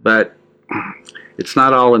 But it's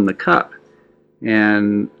not all in the cup.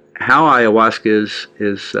 And how ayahuasca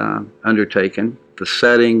is undertaken, the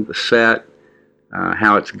setting, the set,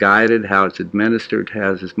 how it's guided, how it's administered,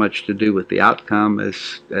 has as much to do with the outcome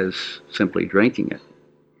as simply drinking it.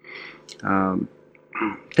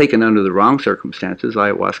 Taken under the wrong circumstances,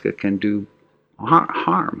 ayahuasca can do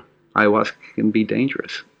harm. Ayahuasca can be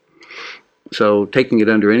dangerous. So taking it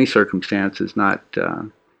under any circumstance is not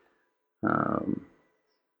the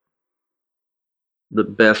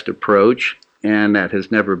best approach, and that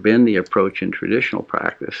has never been the approach in traditional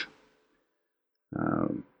practice.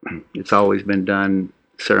 It's always been done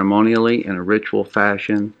ceremonially in a ritual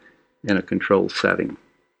fashion in a controlled setting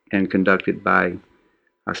and conducted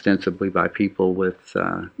ostensibly by people with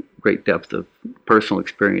great depth of personal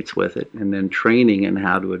experience with it, and then training in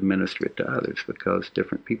how to administer it to others, because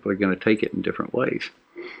different people are going to take it in different ways.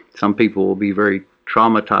 Some people will be very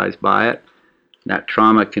traumatized by it. That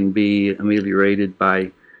trauma can be ameliorated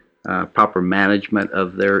by proper management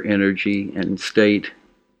of their energy and state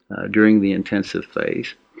during the intensive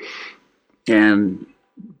phase. And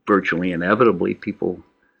virtually inevitably, people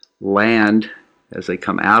land, as they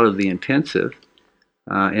come out of the intensive,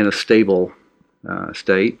 in a stable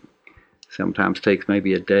state. Sometimes takes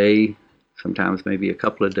maybe a day, sometimes maybe a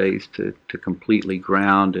couple of days to completely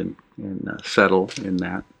ground and settle in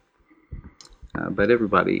that. But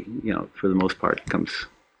everybody, for the most part, comes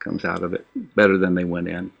comes out of it better than they went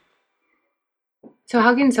in. So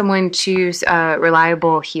how can someone choose a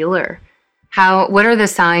reliable healer? What are the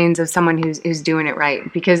signs of someone who's doing it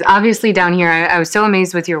right? Because obviously down here, I was so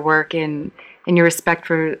amazed with your work and your respect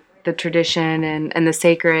for the tradition and the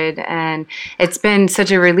sacred. And it's been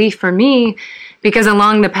such a relief for me because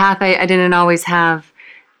along the path, I didn't always have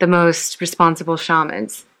the most responsible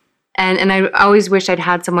shamans. And I always wish I'd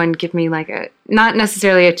had someone give me like not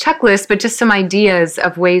necessarily a checklist, but just some ideas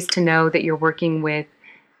of ways to know that you're working with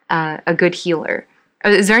a good healer.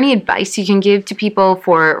 Is there any advice you can give to people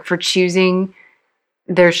for choosing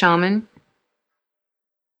their shaman?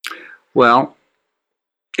 Well,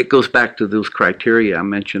 it goes back to those criteria I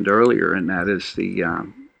mentioned earlier, and that is the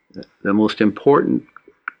most important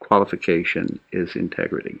qualification is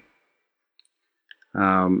integrity.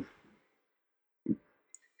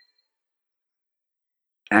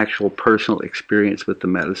 Actual personal experience with the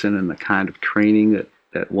medicine and the kind of training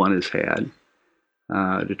that one has had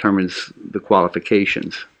determines the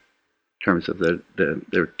qualifications in terms of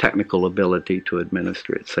their technical ability to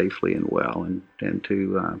administer it safely and well and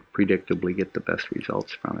to predictably get the best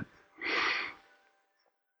results from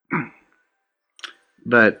it.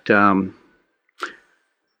 But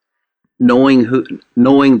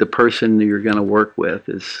knowing the person you're going to work with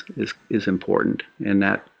is important, and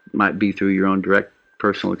that might be through your own direct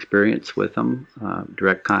personal experience with them,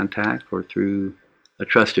 direct contact, or through a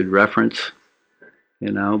trusted reference,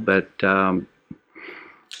 but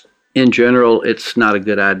in general, it's not a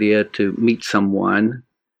good idea to meet someone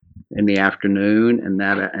in the afternoon and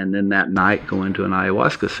then that night go into an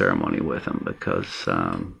ayahuasca ceremony with them, because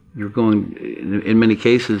you're going, in many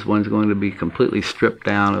cases, one's going to be completely stripped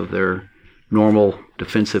down of their normal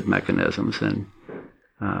defensive mechanisms, and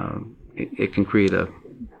it can create a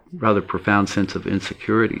rather profound sense of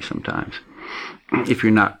insecurity sometimes if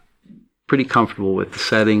you're not pretty comfortable with the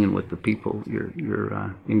setting and with the people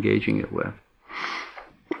you're engaging it with.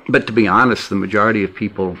 But to be honest, the majority of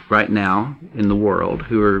people right now in the world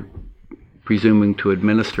who are presuming to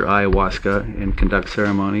administer ayahuasca and conduct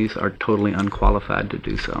ceremonies are totally unqualified to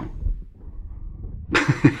do so.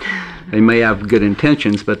 They may have good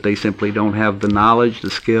intentions, but they simply don't have the knowledge, the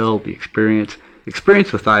skill, the experience.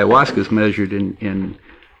 Experience with ayahuasca is measured in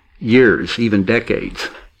years, even decades,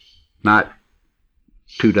 not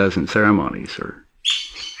 24 ceremonies or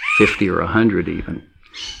 50 or 100 even.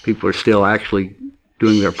 People are still actually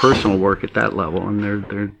doing their personal work at that level, and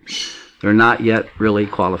they're not yet really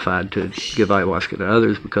qualified to give ayahuasca to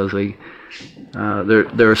others, because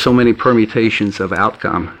there are so many permutations of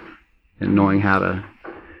outcome in knowing how to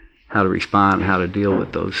respond, how to deal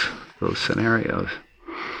with those scenarios.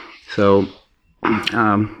 So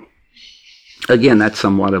again, that's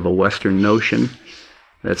somewhat of a Western notion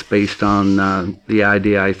that's based on the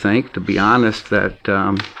idea, I think, to be honest, that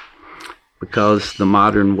because the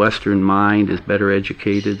modern Western mind is better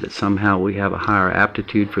educated, that somehow we have a higher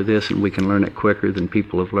aptitude for this and we can learn it quicker than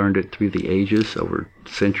people have learned it through the ages, over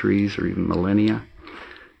centuries or even millennia.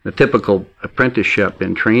 The typical apprenticeship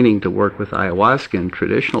and training to work with ayahuasca in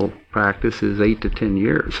traditional practice is 8 to 10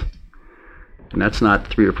 years. And that's not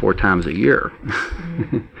 3 or 4 times a year.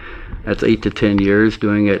 That's 8 to 10 years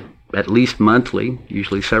doing it at least monthly,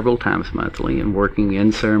 usually several times monthly, and working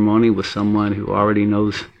in ceremony with someone who already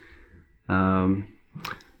knows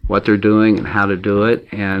what they're doing and how to do it,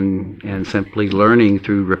 and simply learning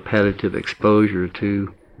through repetitive exposure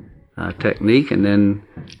to technique, and then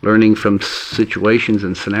learning from situations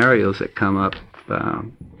and scenarios that come up,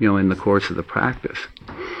 in the course of the practice.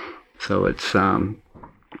 So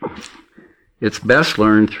it's best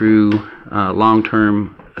learned through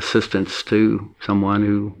long-term assistance to someone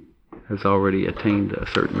who has already attained a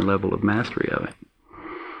certain level of mastery of it.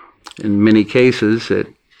 In many cases,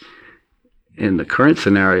 in the current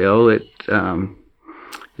scenario,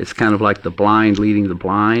 it's kind of like the blind leading the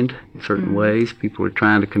blind in certain ways. People are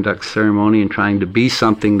trying to conduct ceremony and trying to be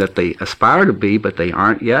something that they aspire to be, but they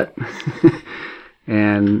aren't yet.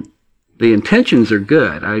 And the intentions are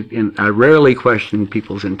good. I rarely question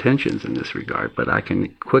people's intentions in this regard, but I can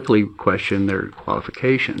quickly question their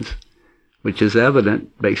qualifications, which is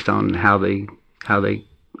evident based on how they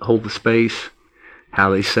hold the space, how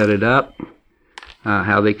they set it up,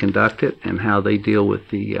 how they conduct it, and how they deal with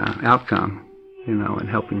the outcome, and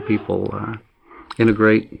helping people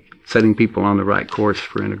integrate, setting people on the right course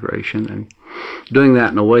for integration, and doing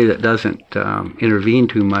that in a way that doesn't intervene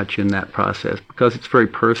too much in that process, because it's very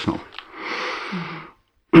personal.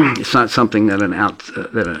 It's not something that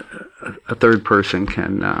a third person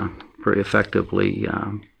can very effectively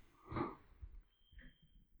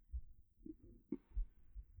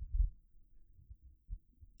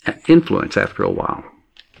influence after a while.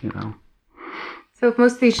 So if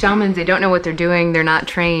most of these shamans, they don't know what they're doing, they're not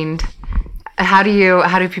trained, how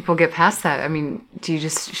do people get past that? I mean, you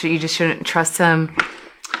just shouldn't trust them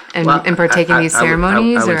and partake in these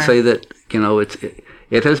ceremonies? I would say that,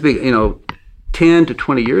 it has been, 10 to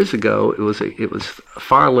 20 years ago, it was a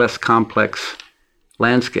far less complex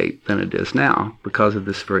landscape than it is now because of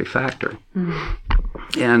this very factor.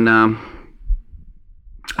 Mm-hmm. And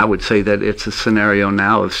I would say that it's a scenario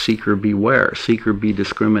now of seeker beware, seeker be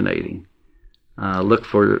discriminating. Look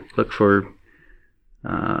for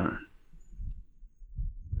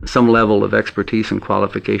some level of expertise and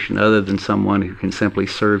qualification other than someone who can simply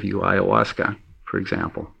serve you ayahuasca, for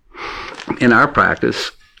example. In our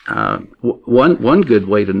practice, one good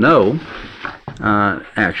way to know,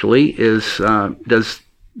 actually, is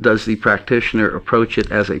does the practitioner approach it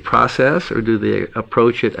as a process, or do they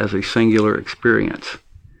approach it as a singular experience?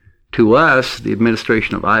 To us, the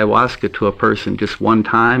administration of ayahuasca to a person just one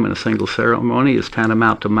time in a single ceremony is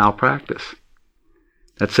tantamount to malpractice.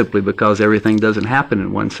 That's simply because everything doesn't happen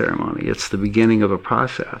in one ceremony. It's the beginning of a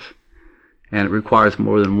process, and it requires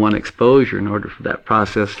more than one exposure in order for that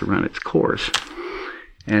process to run its course.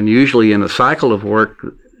 And usually in a cycle of work,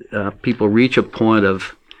 people reach a point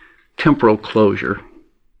of temporal closure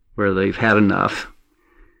where they've had enough,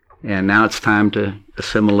 and now it's time to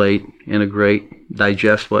assimilate, integrate,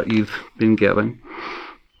 digest what you've been given.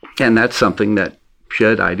 And that's something that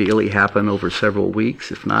should ideally happen over several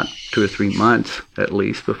weeks, if not 2 or 3 months at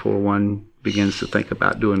least, before one begins to think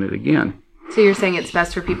about doing it again. So you're saying it's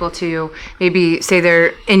best for people to maybe say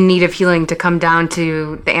they're in need of healing to come down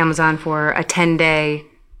to the Amazon for a 10-day,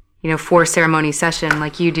 4-ceremony session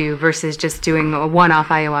like you do, versus just doing a one-off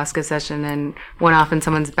ayahuasca session and one-off in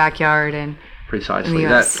someone's backyard and precisely.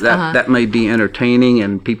 That may be entertaining,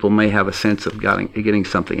 and people may have a sense of getting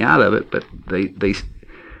something out of it, but they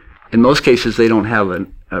in most cases they don't have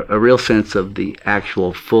a real sense of the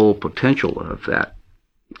actual full potential of that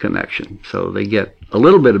connection. So they get a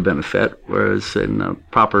little bit of benefit, whereas in a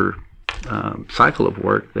proper cycle of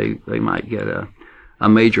work, they might get a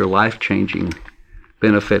major life-changing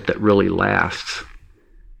benefit that really lasts.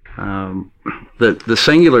 The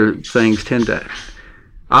singular things tend to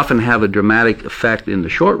often have a dramatic effect in the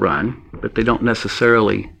short run, but they don't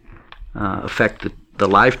necessarily affect the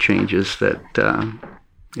life changes that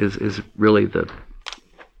is really the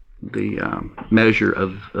measure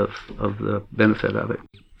of the benefit of it.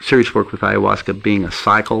 Serious work with ayahuasca being a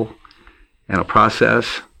cycle and a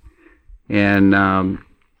process, and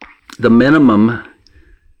the minimum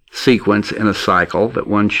sequence in a cycle that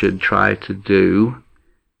one should try to do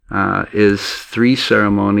is 3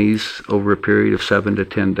 ceremonies over a period of 7 to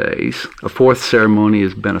 10 days. A 4th ceremony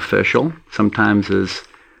is beneficial, sometimes is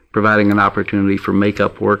providing an opportunity for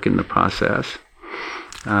make-up work in the process.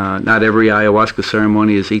 Not every ayahuasca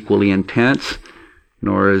ceremony is equally intense,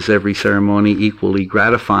 nor is every ceremony equally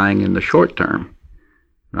gratifying in the short term.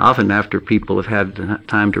 And often after people have had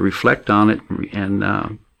time to reflect on it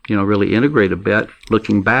and really integrate a bit,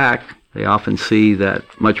 looking back, they often see that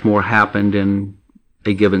much more happened in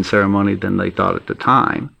a given ceremony than they thought at the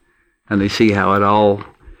time, and they see how it all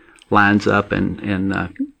lines up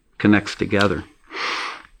and connects together.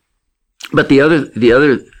 But the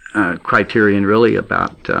other criterion really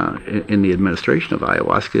about in the administration of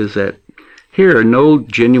ayahuasca is that here no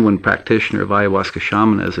genuine practitioner of ayahuasca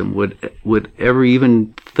shamanism would ever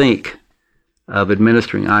even think of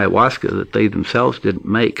administering ayahuasca that they themselves didn't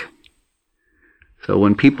make. So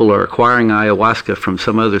when people are acquiring ayahuasca from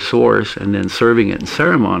some other source and then serving it in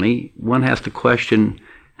ceremony, one has to question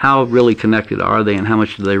how really connected are they and how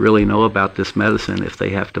much do they really know about this medicine if they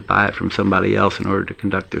have to buy it from somebody else in order to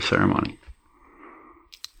conduct their ceremony.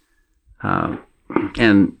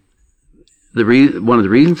 And one of the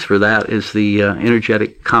reasons for that is the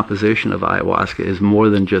energetic composition of ayahuasca is more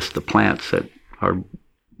than just the plants that are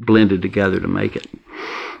blended together to make it.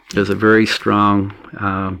 There's a very strong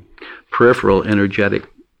peripheral energetic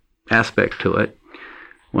aspect to it.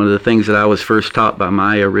 One of the things that I was first taught by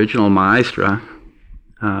my original Maestro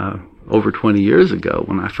over 20 years ago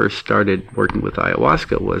when I first started working with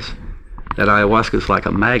ayahuasca was that ayahuasca is like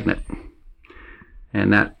a magnet.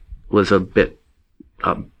 And that was a bit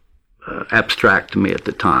abstract to me at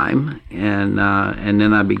the time. And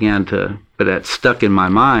then I began to, but that stuck in my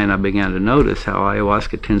mind, I began to notice how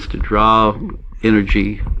ayahuasca tends to draw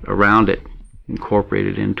energy around it, incorporate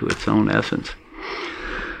it into its own essence.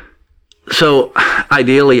 So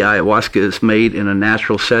ideally, ayahuasca is made in a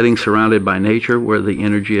natural setting surrounded by nature where the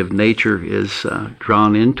energy of nature is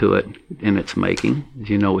drawn into it in its making. As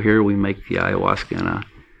you know, here we make the ayahuasca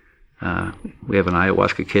we have an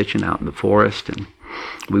ayahuasca kitchen out in the forest, and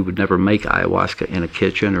We would never make ayahuasca in a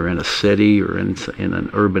kitchen or in a city or in an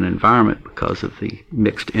urban environment because of the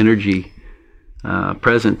mixed energy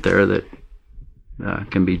present there that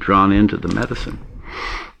can be drawn into the medicine.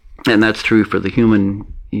 And that's true for the human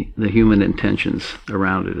intentions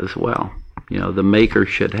around it as well. The maker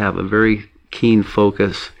should have a very keen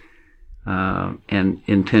focus and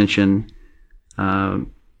intention for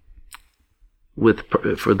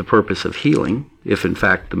the purpose of healing, if in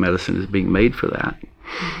fact the medicine is being made for that.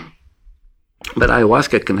 But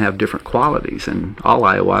ayahuasca can have different qualities, and all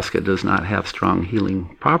ayahuasca does not have strong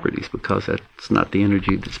healing properties because that's not the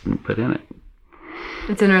energy that's been put in it.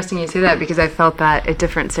 It's interesting you say that, because I felt that at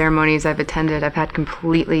different ceremonies I've attended, I've had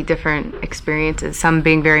completely different experiences, some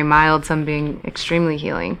being very mild, some being extremely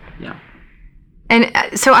healing. Yeah. And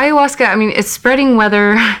so ayahuasca, I mean, it's spreading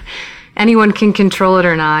whether anyone can control it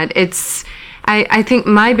or not. I think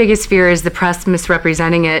my biggest fear is the press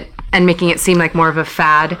misrepresenting it and making it seem like more of a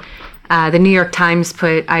fad. The New York Times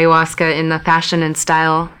put ayahuasca in the fashion and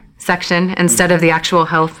style section instead of the actual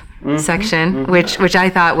health section, which I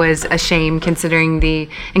thought was a shame considering the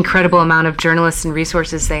incredible amount of journalists and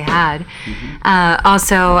resources they had.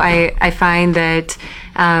 Also, I find that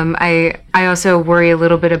I also worry a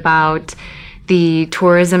little bit about the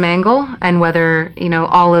tourism angle and whether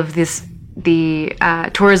all of the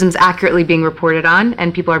tourism's accurately being reported on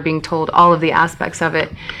and people are being told all of the aspects of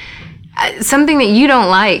it. Something that you don't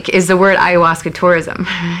like is the word ayahuasca tourism.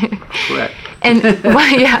 Correct. And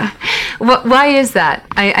why is that?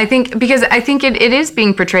 I think because I think it is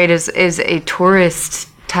being portrayed as a tourist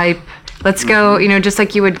type. Let's go, just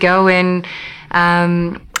like you would go and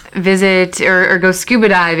visit or go scuba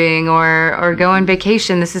diving or go on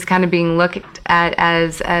vacation. This is kind of being looked at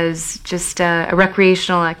as just a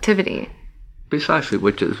recreational activity. Precisely,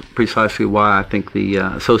 which is precisely why I think the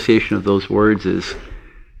association of those words is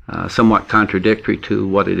somewhat contradictory to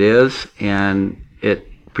what it is, and it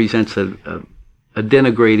presents a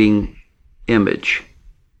denigrating image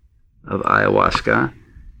of ayahuasca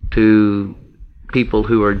to people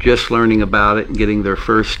who are just learning about it and getting their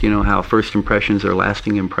first, how first impressions are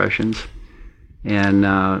lasting impressions. And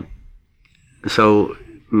so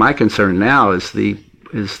my concern now is the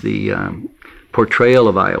portrayal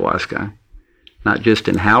of ayahuasca, not just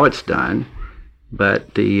in how it's done,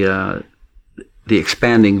 but the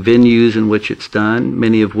expanding venues in which it's done,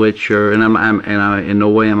 many of which are, and I in no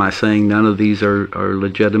way am I saying none of these are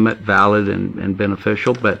legitimate, valid, and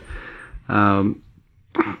beneficial, but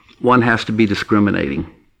one has to be discriminating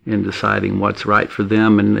in deciding what's right for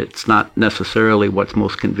them, and it's not necessarily what's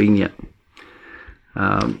most convenient.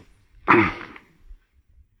 But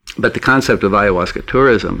the concept of ayahuasca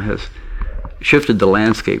tourism has shifted the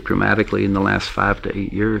landscape dramatically in the last 5 to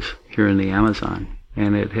 8 years here in the Amazon,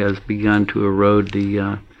 and it has begun to erode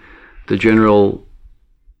the general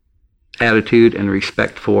attitude and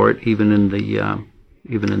respect for it, even in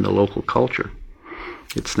the local culture.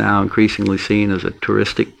 It's now increasingly seen as a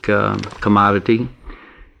touristic commodity,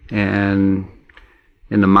 and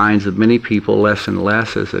in the minds of many people, less and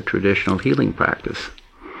less as a traditional healing practice.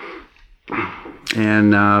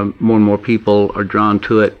 And more and more people are drawn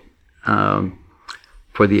to it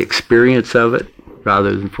for the experience of it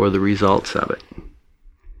rather than for the results of it.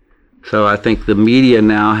 So I think the media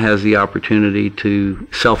now has the opportunity to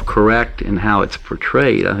self-correct in how it's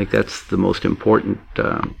portrayed. I think that's the most important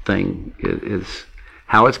thing, is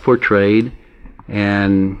how it's portrayed,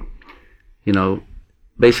 and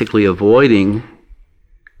basically avoiding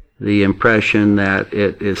the impression that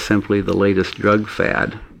it is simply the latest drug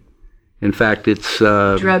fad. In fact, it's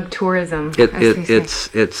drug tourism.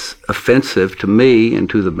 It's offensive to me and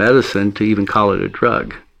to the medicine to even call it a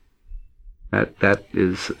drug.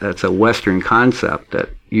 That's a Western concept that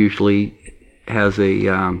usually has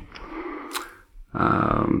a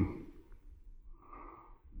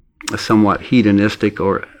somewhat hedonistic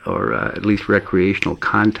or at least recreational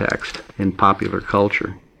context in popular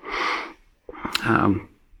culture.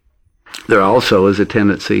 There also is a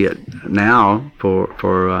tendency now for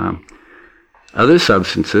other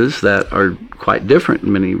substances that are quite different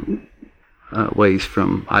in many ways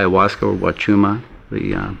from ayahuasca or wachuma,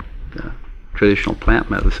 the traditional plant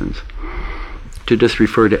medicines, to just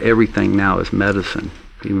refer to everything now as medicine,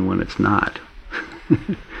 even when it's not.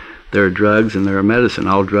 There are drugs and there are medicine.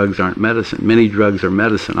 All drugs aren't medicine. Many drugs are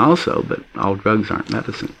medicine also, but all drugs aren't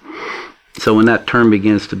medicine. So when that term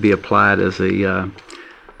begins to be applied as a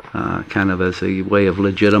kind of as a way of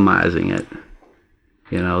legitimizing it,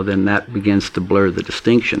 then that begins to blur the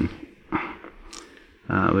distinction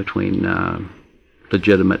between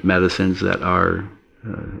legitimate medicines that are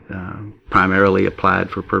primarily applied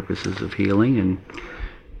for purposes of healing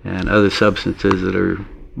and other substances that are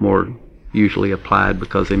more usually applied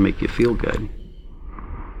because they make you feel good.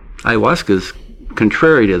 Ayahuasca is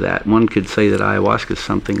contrary to that. One could say that ayahuasca is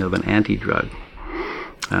something of an anti-drug.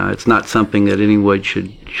 It's not something that anyone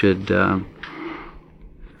should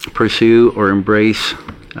pursue or embrace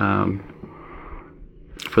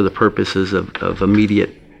for the purposes of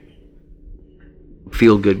immediate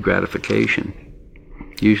feel-good gratification.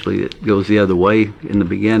 Usually it goes the other way in the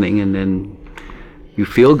beginning, and then you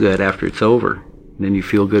feel good after it's over. And then you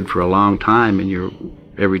feel good for a long time in your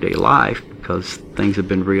everyday life because things have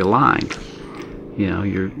been realigned.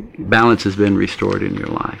 Your balance has been restored in your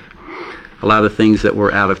life. A lot of things that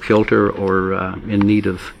were out of kilter or in need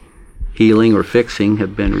of healing or fixing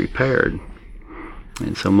have been repaired.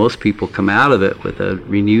 And so most people come out of it with a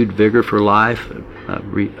renewed vigor for life,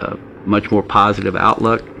 a much more positive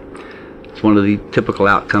outlook. It's one of the typical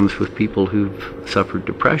outcomes with people who've suffered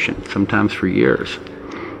depression, sometimes for years.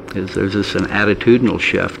 There's an attitudinal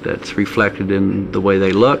shift that's reflected in the way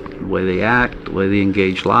they look, the way they act, the way they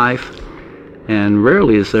engage life. And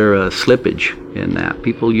rarely is there a slippage in that.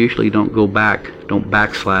 People usually don't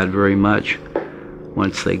backslide very much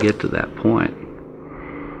once they get to that point.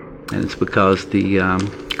 And it's because the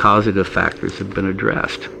causative factors have been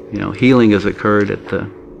addressed. Healing has occurred at the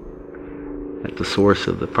source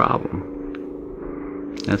of the problem.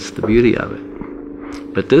 That's the beauty of it.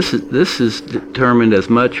 But this is determined as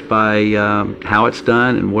much by how it's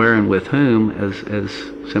done and where and with whom as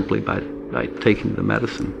simply by taking the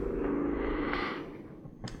medicine.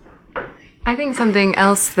 I think something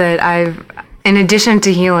else that in addition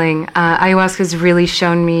to healing, ayahuasca has really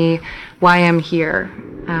shown me why I'm here.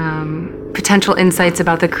 Potential insights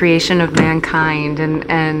about the creation of mankind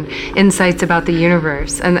and insights about the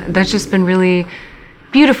universe. And that's just been really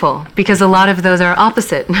beautiful because a lot of those are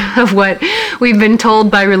opposite of what we've been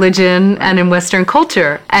told by religion and in Western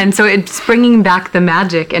culture. And so it's bringing back the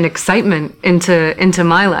magic and excitement into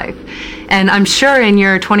my life. And I'm sure in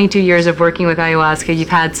your 22 years of working with ayahuasca, you've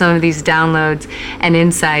had some of these downloads and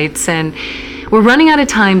insights. And we're running out of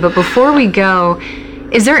time, but before we go,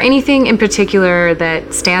 is there anything in particular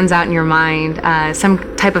that stands out in your mind, some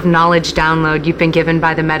type of knowledge download you've been given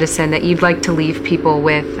by the medicine that you'd like to leave people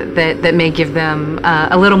with that may give them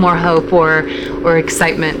a little more hope or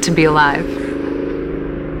excitement to be alive?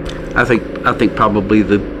 I think probably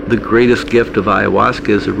the greatest gift of ayahuasca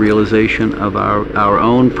is a realization of our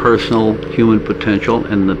own personal human potential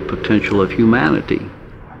and the potential of humanity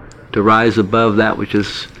to rise above that which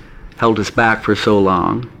has held us back for so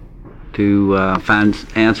long, to find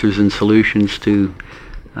answers and solutions to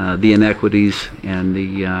the inequities and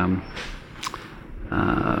the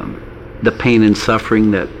pain and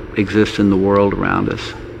suffering that exist in the world around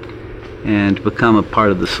us, and to become a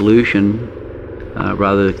part of the solution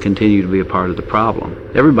rather than continue to be a part of the problem.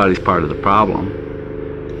 Everybody's part of the problem,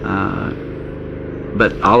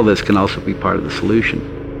 but all of us can also be part of the solution.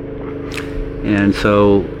 And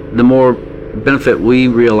so the more benefit we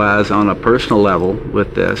realize on a personal level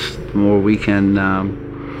with this, the more we can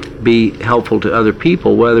be helpful to other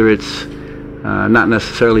people, whether it's not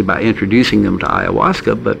necessarily by introducing them to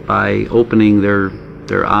ayahuasca, but by opening their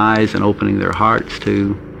eyes and opening their hearts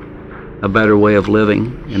to a better way of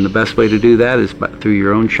living. And the best way to do that is through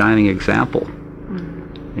your own shining example.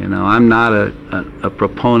 I'm not a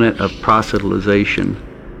proponent of proselytization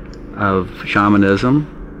of shamanism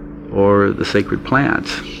or the sacred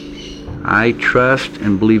plants. I trust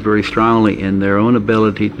and believe very strongly in their own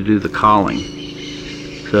ability to do the calling.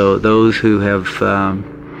 So those who have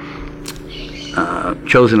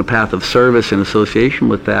chosen a path of service in association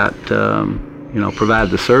with that,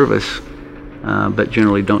 provide the service, but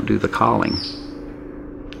generally don't do the calling.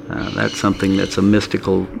 That's something that's a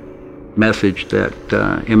mystical message that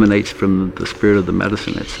emanates from the spirit of the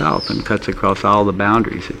medicine itself and cuts across all the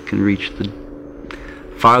boundaries. It can reach the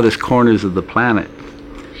farthest corners of the planet.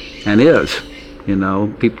 And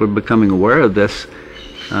people are becoming aware of this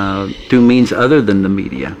through means other than the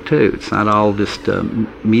media, too. It's not all just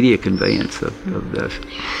media conveyance of this.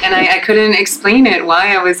 And I couldn't explain it,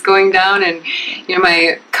 why I was going down, and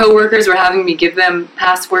my coworkers were having me give them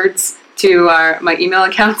passwords to my email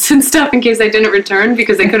accounts and stuff in case I didn't return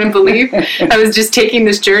because they couldn't believe I was just taking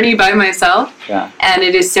this journey by myself. Yeah. And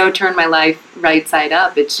it has so turned my life right side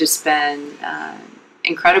up. It's just been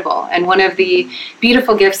incredible. And one of the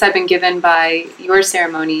beautiful gifts I've been given by your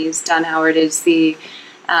ceremonies, Don Howard, is the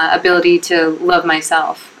ability to love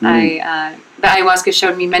myself. The ayahuasca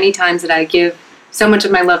showed me many times that I give so much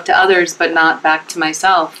of my love to others, but not back to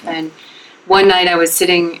myself. And one night I was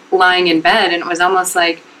lying in bed, and it was almost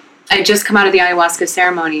like I'd just come out of the ayahuasca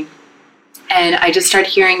ceremony, And I just started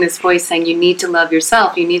hearing this voice saying, you need to love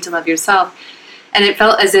yourself. You need to love yourself. And it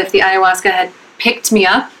felt as if the ayahuasca had picked me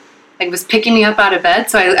up, like was picking me up out of bed.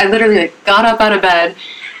 So I literally like got up out of bed,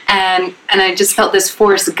 and I just felt this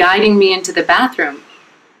force guiding me into the bathroom.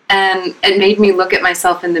 And it made me look at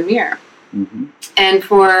myself in the mirror. Mm-hmm. And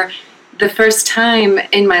for the first time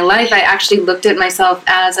in my life, I actually looked at myself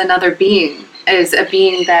as another being, as a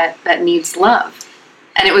being that needs love.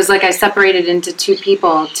 And it was like I separated into two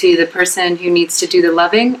people, to the person who needs to do the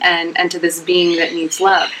loving and to this being that needs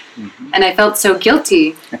love. Mm-hmm. And I felt so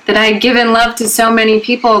guilty that I had given love to so many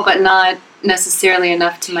people, but not necessarily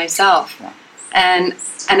enough to myself. Yeah. And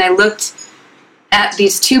I looked at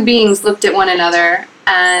these two beings, looked at one another,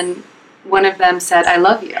 and one of them said, I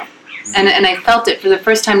love you. Mm-hmm. And I felt it for the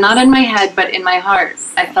first time, not in my head, but in my heart.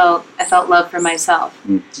 I felt love for myself.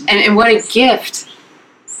 Mm-hmm. And what a gift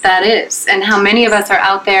that is, and how many of us are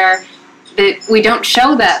out there that we don't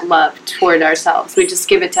show that love toward ourselves. We just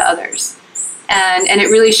give it to others. And it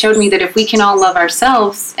really showed me that if we can all love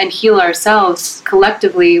ourselves and heal ourselves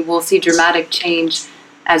collectively, we'll see dramatic change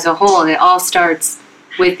as a whole. And it all starts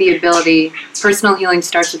with the ability, personal healing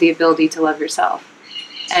starts with the ability to love yourself.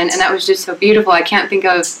 And that was just so beautiful. I can't think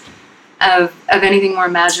of anything more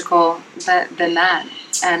magical than that.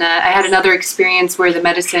 And I had another experience where the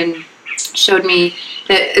medicine showed me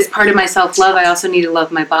that as part of my self-love, I also need to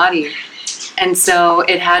love my body. And so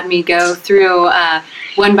it had me go through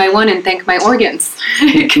one by one and thank my organs.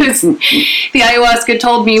 Because the ayahuasca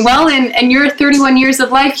told me, well, in your 31 years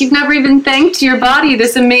of life, you've never even thanked your body,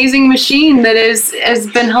 this amazing machine that has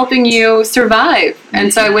been helping you survive.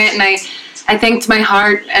 And so I went and I thanked my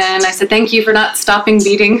heart, and I said, thank you for not stopping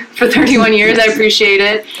beating for 31 years. I appreciate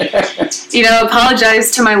it.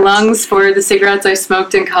 Apologized to my lungs for the cigarettes I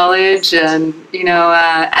smoked in college, and,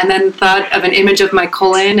 and then thought of an image of my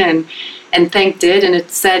colon and thanked it. And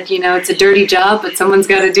it said, it's a dirty job, but someone's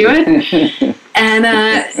got to do it. And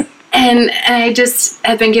I just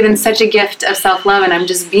have been given such a gift of self-love, and I'm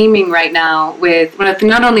just beaming right now with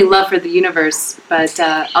not only love for the universe, but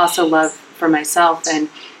also love for myself. And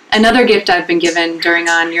another gift I've been given during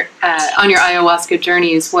on your ayahuasca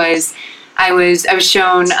journeys was I was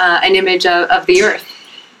shown an image of the earth,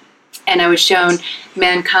 and I was shown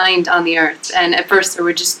mankind on the earth. And at first there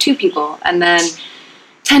were just 2 people, and then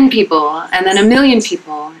 10 people, and then 1 million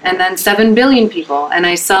people, and then 7 billion people. And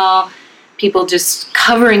I saw people just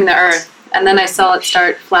covering the earth, and then I saw it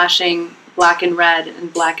start flashing black and red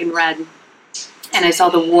and black and red, and I saw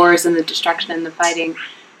the wars and the destruction and the fighting.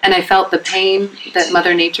 And I felt the pain that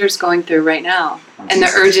Mother Nature's going through right now, and the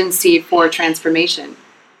urgency for transformation.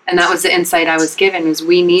 And that was the insight I was given, is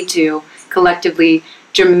we need to collectively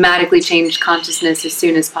dramatically change consciousness as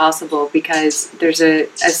soon as possible, because there's a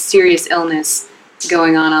serious illness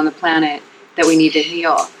going on the planet that we need to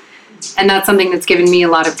heal. And that's something that's given me a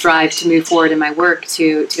lot of drive to move forward in my work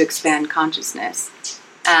to expand consciousness.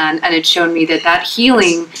 And it's shown me that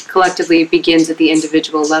healing collectively begins at the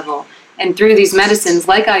individual level. And through these medicines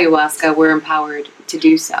like ayahuasca, we're empowered to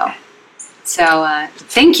do so. So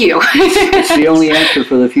thank you. It's the only answer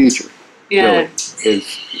for the future. Yeah. Really,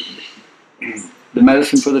 is the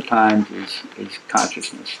medicine for the times is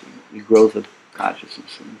consciousness, the growth of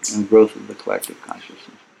consciousness and growth of the collective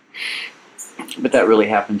consciousness. But that really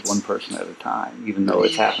happens one person at a time, even though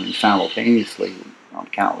it's happening simultaneously on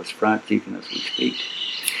countless fronts, even as we speak.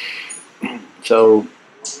 So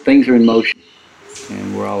things are in motion,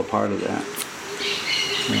 and we're all a part of that.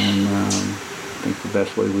 And I think the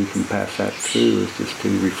best way we can pass that through is just to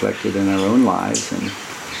reflect it in our own lives and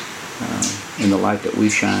in the light that we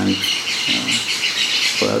shine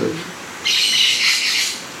for others.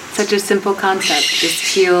 Such a simple concept. Just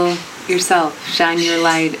heal yourself, shine your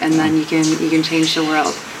light, and then you can change the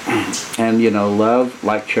world. And love,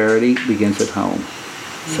 like charity, begins at home.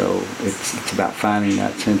 So it's about finding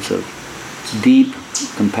that sense of deep,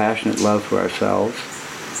 compassionate love for ourselves,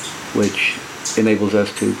 which enables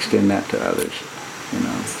us to extend that to others.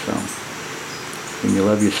 So when you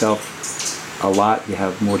love yourself a lot, you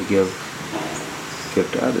have more to give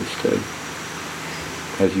to others too,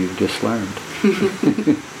 as you've just learned.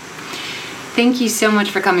 Thank you so much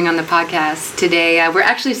for coming on the podcast today. We're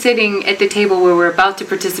actually sitting at the table where we're about to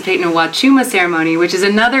participate in a Wachuma ceremony, which is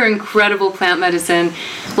another incredible plant medicine.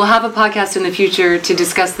 We'll have a podcast in the future to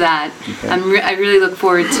discuss that. Okay. I really look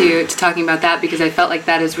forward to talking about that, because I felt like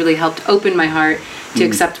that has really helped open my heart to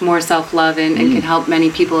accept more self-love and can help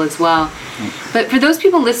many people as well. But for those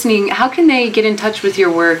people listening, how can they get in touch with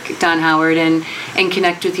your work, Don Howard, and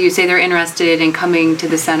connect with you, say they're interested in coming to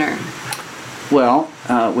the center? Well,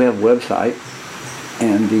 we have a website,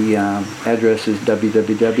 and the address is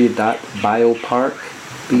www.biopark,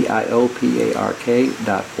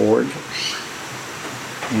 biopark.org.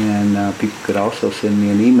 And people could also send me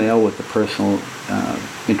an email with a personal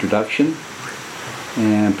introduction.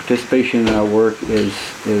 And participation in our work is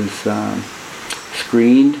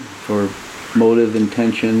screened for motive,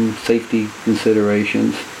 intention, safety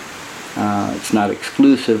considerations. It's not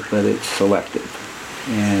exclusive, but it's selective.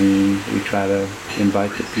 And we try to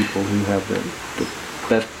invite the people who have the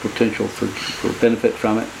best potential for benefit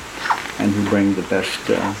from it, and who bring the best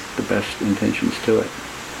intentions to it.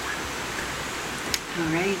 All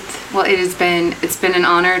right. Well, it's been an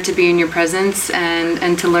honor to be in your presence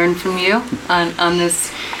and to learn from you on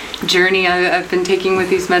this journey I've been taking with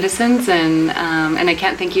these medicines, and I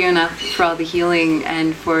can't thank you enough for all the healing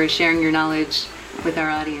and for sharing your knowledge with our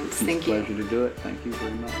audience. Thank you. It's a pleasure to do it. Thank you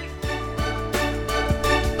very much.